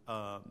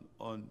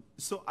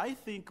I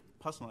think,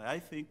 personally,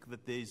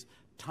 that there's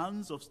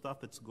tons of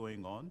stuff that's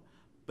going on.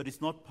 but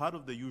it's not part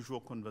of the usual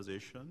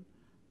conversation.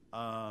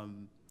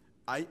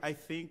 I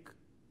think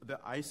the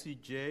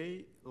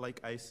ICJ, like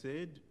I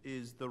said,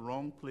 is the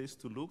wrong place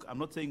to look. I'm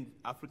not saying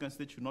African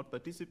states should not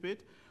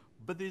participate,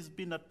 but there's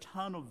been a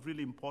ton of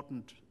really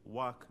important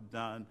work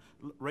done.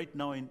 Right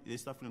now in the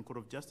East African Court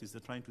of Justice,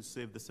 they're trying to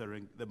save the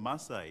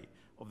Maasai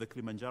of the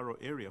Kilimanjaro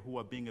area who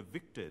are being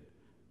evicted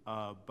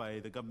by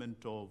the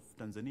government of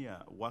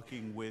Tanzania,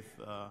 working with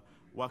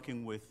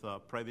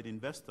private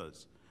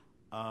investors.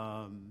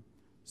 I'm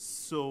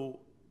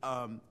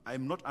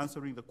not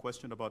answering the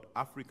question about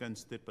African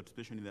state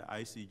participation in the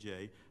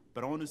ICJ,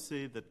 but I want to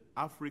say that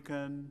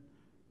African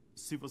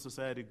civil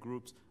society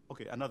groups,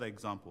 okay, another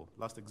example,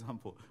 last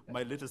example,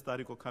 my latest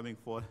article coming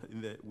forward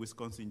in the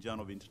Wisconsin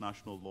Journal of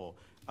International Law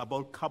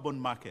about carbon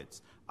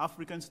markets.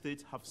 African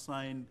states have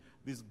signed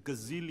these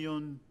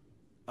gazillion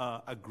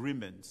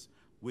agreements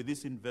with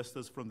these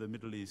investors from the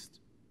Middle East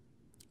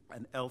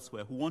and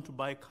elsewhere who want to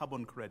buy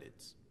carbon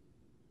credits.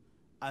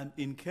 And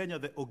in Kenya,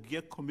 the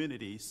Ogiek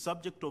community,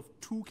 subject of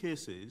 2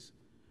 cases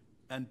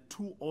and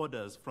 2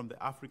 orders from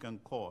the African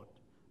Court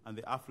and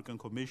the African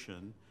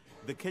Commission,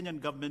 the Kenyan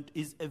government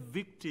is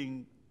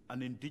evicting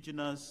an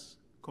indigenous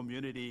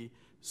community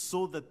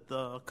so that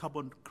the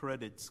carbon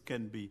credits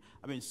can be,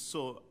 and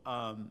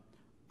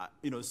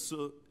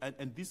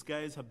these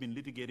guys have been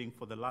litigating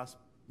for the last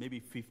maybe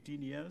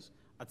 15 years.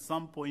 At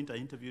some point, I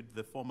interviewed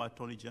the former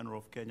Attorney General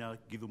of Kenya,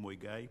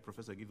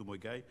 Professor Gathii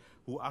Muigai,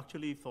 who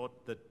actually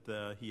thought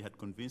that he had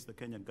convinced the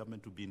Kenyan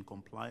government to be in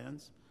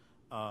compliance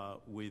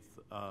with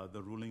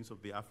the rulings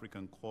of the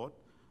African Court.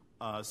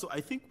 So I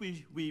think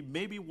we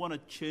maybe want to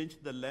change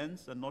the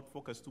lens and not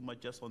focus too much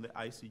just on the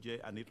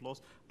ICJ and its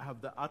laws. I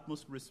have the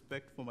utmost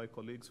respect for my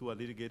colleagues who are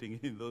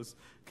litigating in those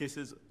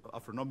cases.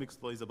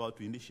 Afronomics law is about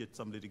to initiate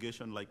some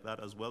litigation like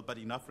that as well, but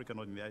in Africa,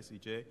 not in the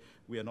ICJ.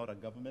 We are not a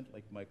government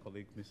like my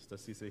colleague, Mr.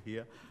 Sesay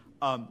here.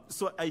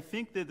 So I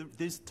think that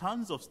there's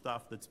tons of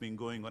stuff that's been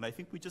going on. I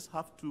think we just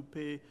have to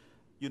pay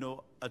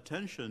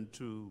attention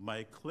to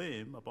my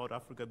claim about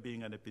Africa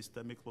being an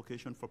epistemic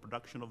location for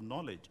production of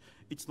knowledge.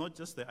 It's not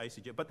just the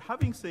ICJ. But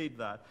having said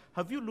that,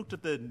 have you looked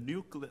at the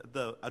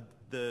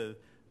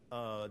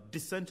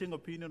dissenting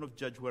opinion of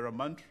Judge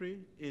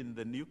Weramantry in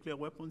the nuclear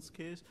weapons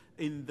case,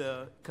 in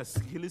the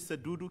Kasihili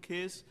Sedudu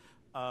case,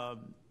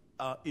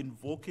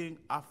 invoking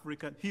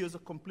African? He is a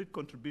complete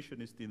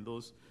contributionist in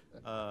those.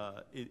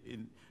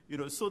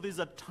 So there's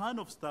a ton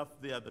of stuff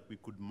there that we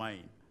could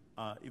mine.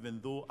 Even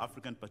though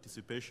African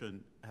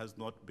participation has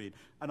not been.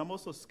 And I'm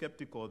also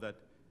skeptical that,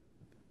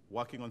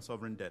 working on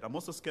sovereign debt, I'm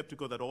also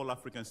skeptical that all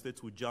African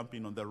states would jump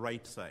in on the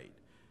right side.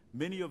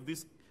 Many of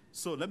these,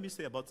 so let me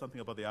say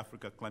something about the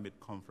Africa Climate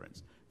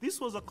Conference.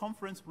 This was a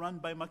conference run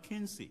by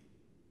McKinsey.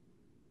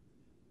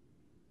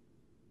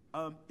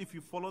 If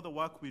you follow the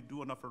work we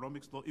do on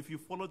Afronomics law, if you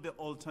follow the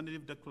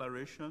alternative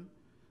declaration,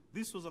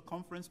 this was a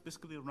conference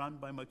basically run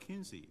by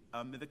McKinsey.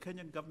 The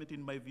Kenyan government,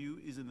 in my view,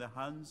 is in the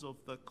hands of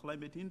the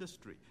climate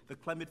industry, the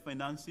climate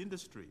finance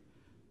industry,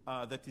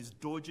 that is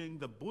dodging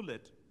the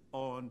bullet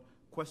on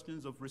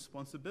questions of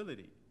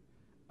responsibility.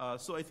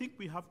 So I think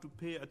we have to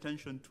pay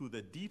attention to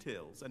the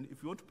details. And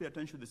if you want to pay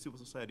attention to the civil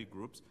society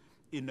groups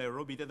in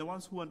Nairobi, they're the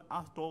ones who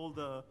unearthed all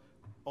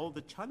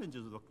the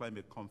challenges of the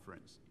climate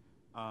conference,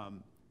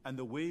 and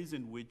the ways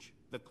in which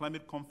the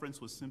climate conference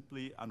was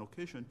simply an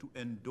occasion to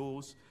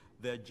endorse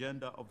the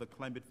agenda of the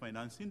climate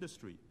finance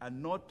industry,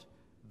 and not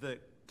the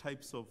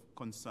types of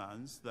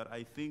concerns that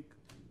I think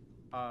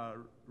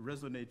are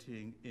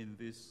resonating in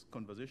this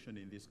conversation,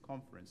 in this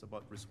conference,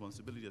 about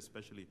responsibility,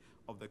 especially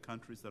of the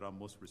countries that are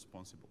most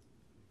responsible.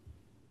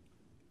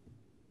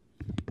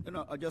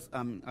 I'll just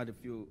add a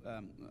few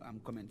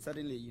comments.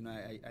 Certainly,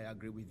 I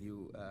agree with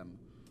you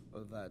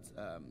that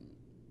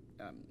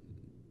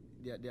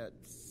there are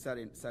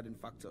certain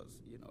factors,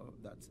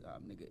 that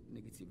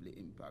negatively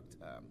impact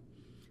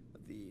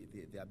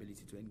the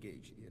ability to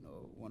engage.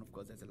 One, of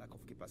course, there's a lack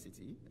of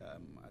capacity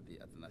at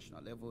the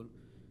national level,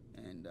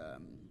 and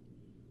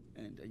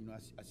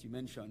as you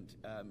mentioned,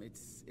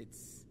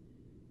 it's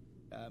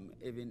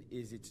even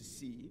easy to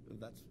see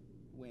that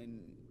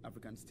when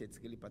African states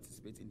really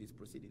participate in these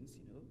proceedings,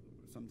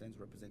 sometimes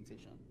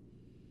representation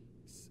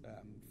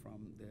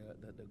from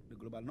the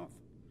global north.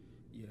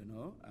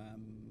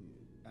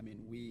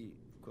 We,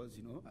 of course,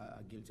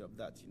 are guilty of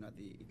that. At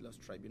the IGLOS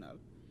tribunal,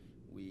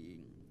 we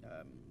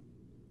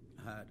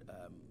had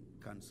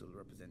counsel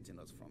representing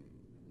us from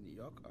New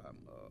York,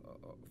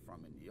 or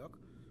from New York.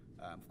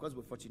 Of course,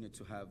 we're fortunate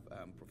to have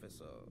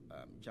Professor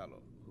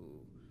Jalloh,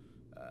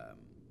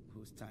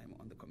 whose time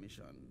on the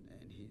commission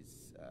and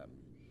his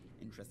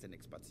interest and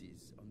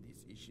expertise on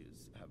these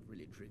issues have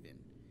really driven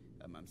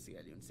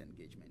Sierra Leone's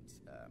engagement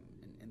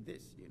in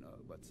this.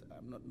 But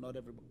not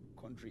every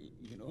country,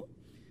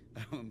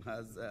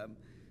 has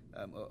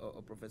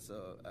a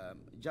Professor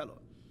Jalloh.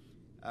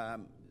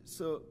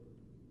 So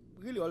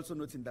really also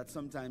noting that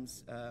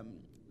sometimes,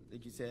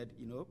 like you said,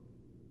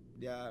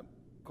 there are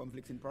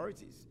conflicting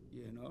priorities,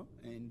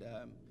 and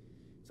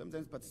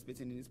sometimes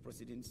participating in these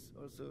proceedings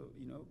also,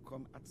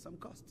 come at some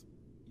cost,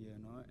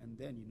 and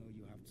then,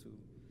 you have to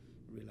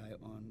rely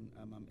on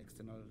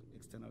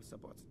external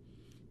support.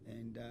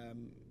 And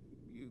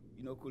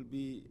could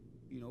be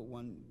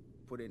one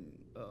putting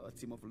a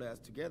team of lawyers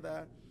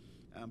together,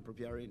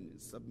 preparing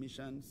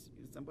submissions,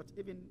 but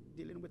even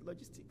dealing with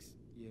logistics.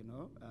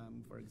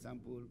 For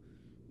example,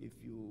 if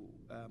you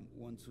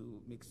want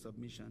to make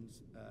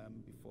submissions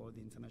before the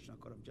International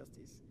Court of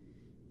Justice,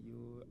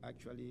 you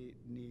actually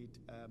need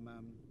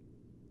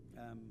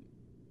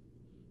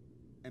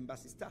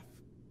embassy staff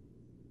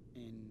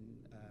in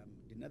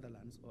the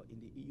Netherlands or in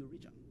the EU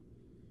region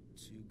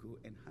to go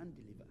and hand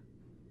deliver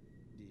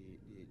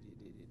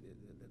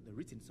the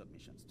written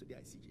submissions to the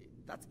ICJ.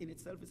 That in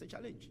itself is a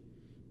challenge,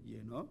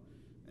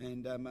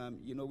 And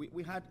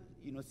we had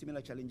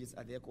similar challenges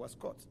at the ECOWAS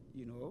court,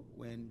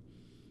 when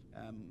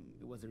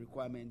it was a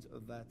requirement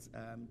that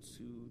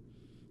to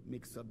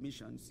make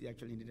submissions, you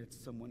actually needed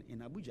someone in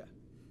Abuja,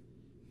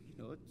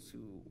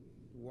 to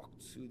walk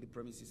to the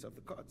premises of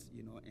the court,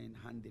 and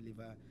hand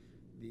deliver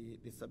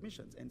the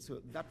submissions. And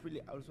so that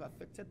really also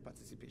affected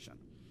participation.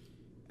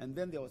 And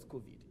then there was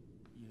COVID,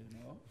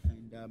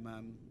 and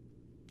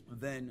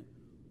then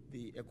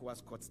the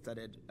ECOWAS court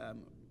started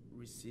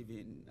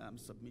receiving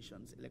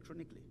submissions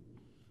electronically,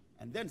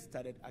 and then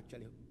started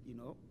actually,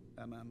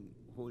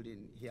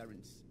 holding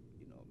hearings,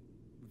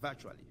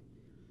 virtually.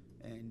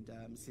 And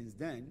since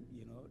then,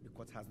 the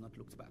court has not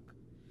looked back.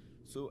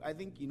 So I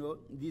think,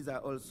 these are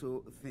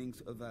also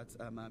things that,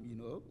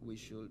 we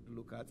should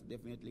look at.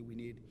 Definitely we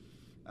need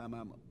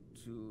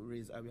to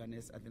raise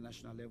awareness at the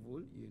national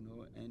level,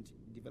 and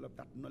develop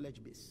that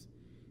knowledge base,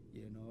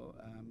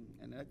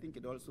 and I think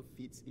it also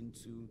fits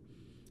into,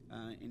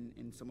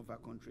 in some of our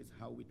countries,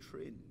 how we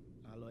train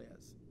our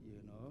lawyers,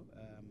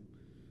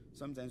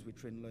 Sometimes we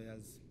train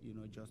lawyers,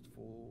 just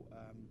for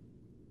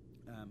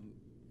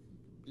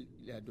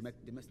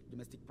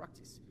domestic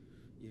practice,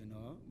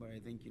 but I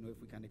think,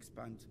 if we can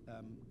expand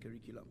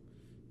curriculum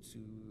to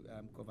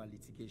cover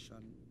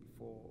litigation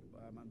for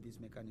these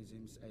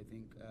mechanisms, I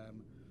think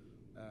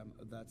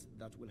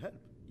that will help,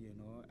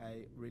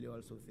 I really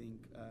also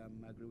think,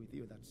 I agree with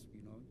you that,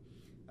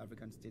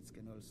 African states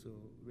can also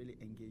really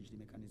engage the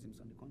mechanisms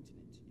on the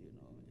continent,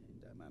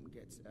 and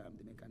get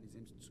the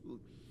mechanisms to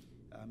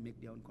make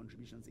their own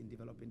contributions in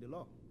developing the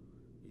law,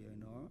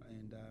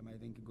 and I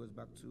think it goes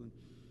back to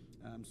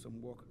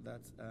some work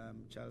that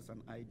Charles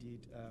and I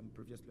did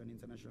previously on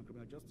international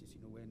criminal justice,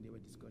 when there were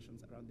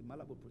discussions around the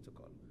Malabo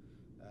Protocol.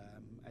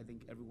 I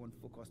think everyone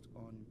focused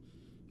on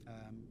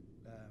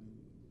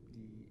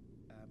the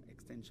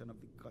extension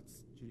of the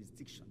court's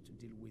jurisdiction to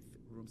deal with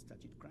Rome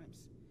Statute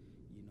crimes,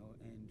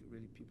 and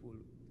really people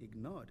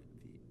ignored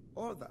the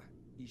other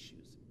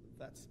issues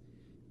that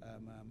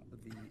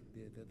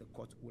the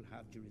court will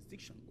have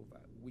jurisdiction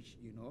over, which,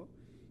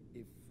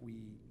 if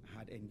we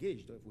had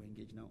engaged, or if we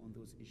engage now on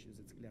those issues,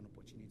 it's clearly an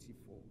opportunity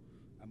for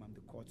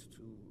the court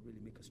to really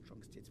make a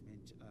strong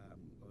statement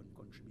on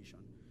contribution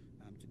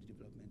to the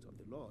development of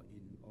the law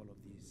in all of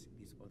these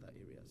other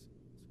areas.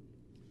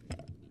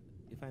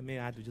 If I may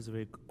add just a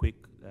very quick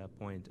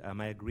point,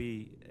 I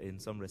agree in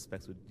some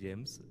respects with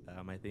James.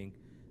 I think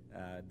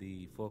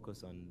the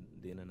focus on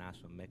the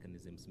international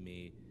mechanisms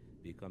may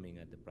be coming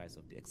at the price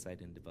of the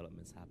exciting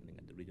developments happening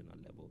at the regional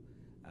level.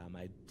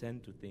 I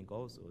tend to think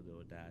also,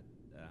 though, that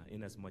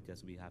in as much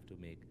as we have to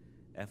make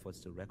efforts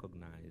to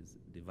recognize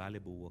the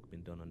valuable work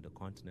being done on the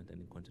continent and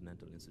in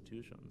continental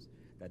institutions,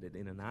 that at the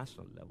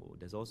international level,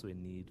 there's also a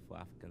need for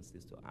African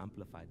states to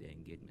amplify their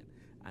engagement.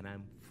 And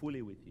I'm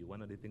fully with you.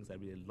 One of the things I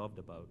really loved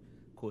about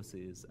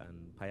COSIS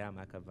and Paya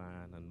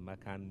Makavan and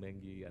Makan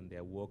Mengi and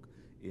their work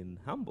in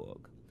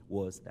Hamburg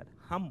was that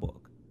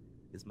Hamburg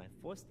is my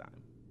first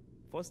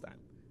time,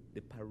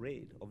 the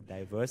parade of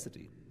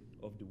diversity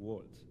of the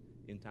world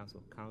in terms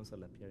of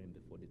counsel appearing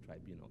before the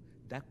tribunal.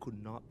 That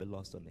could not be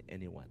lost on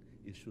anyone.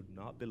 It should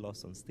not be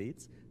lost on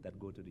states that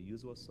go to the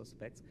usual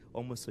suspects,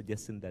 almost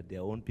suggesting that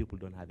their own people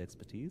don't have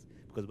expertise.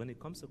 Because when it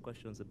comes to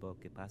questions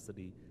about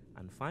capacity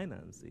and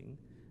financing,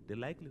 the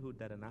likelihood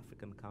that an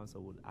African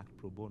counsel would act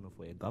pro bono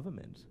for a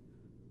government,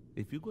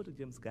 if you go to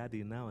James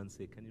Gathii now and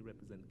say, can you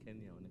represent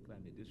Kenya on a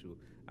climate issue,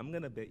 I'm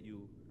going to bet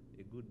you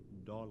a good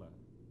 $1,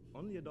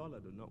 only $1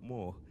 though, not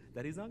more,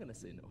 that he's not going to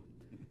say no.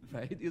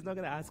 Right? He's not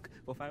going to ask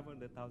for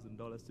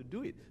 $500,000 to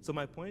do it. So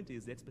my point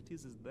is the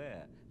expertise is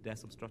there. There are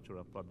some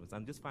structural problems.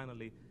 And just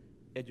finally,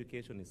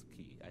 education is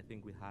key. I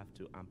think we have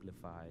to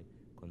amplify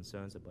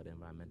concerns about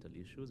environmental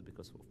issues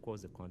because, of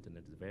course, the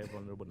continent is very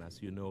vulnerable. And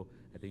as you know,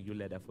 I think you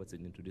led efforts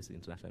in introducing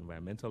international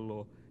environmental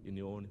law in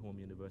your own home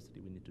university.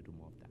 We need to do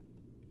more of that.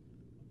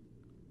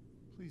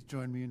 Please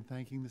join me in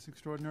thanking this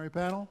extraordinary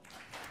panel.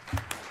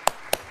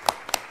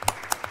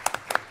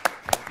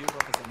 Thank you,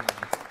 Professor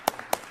Neuman.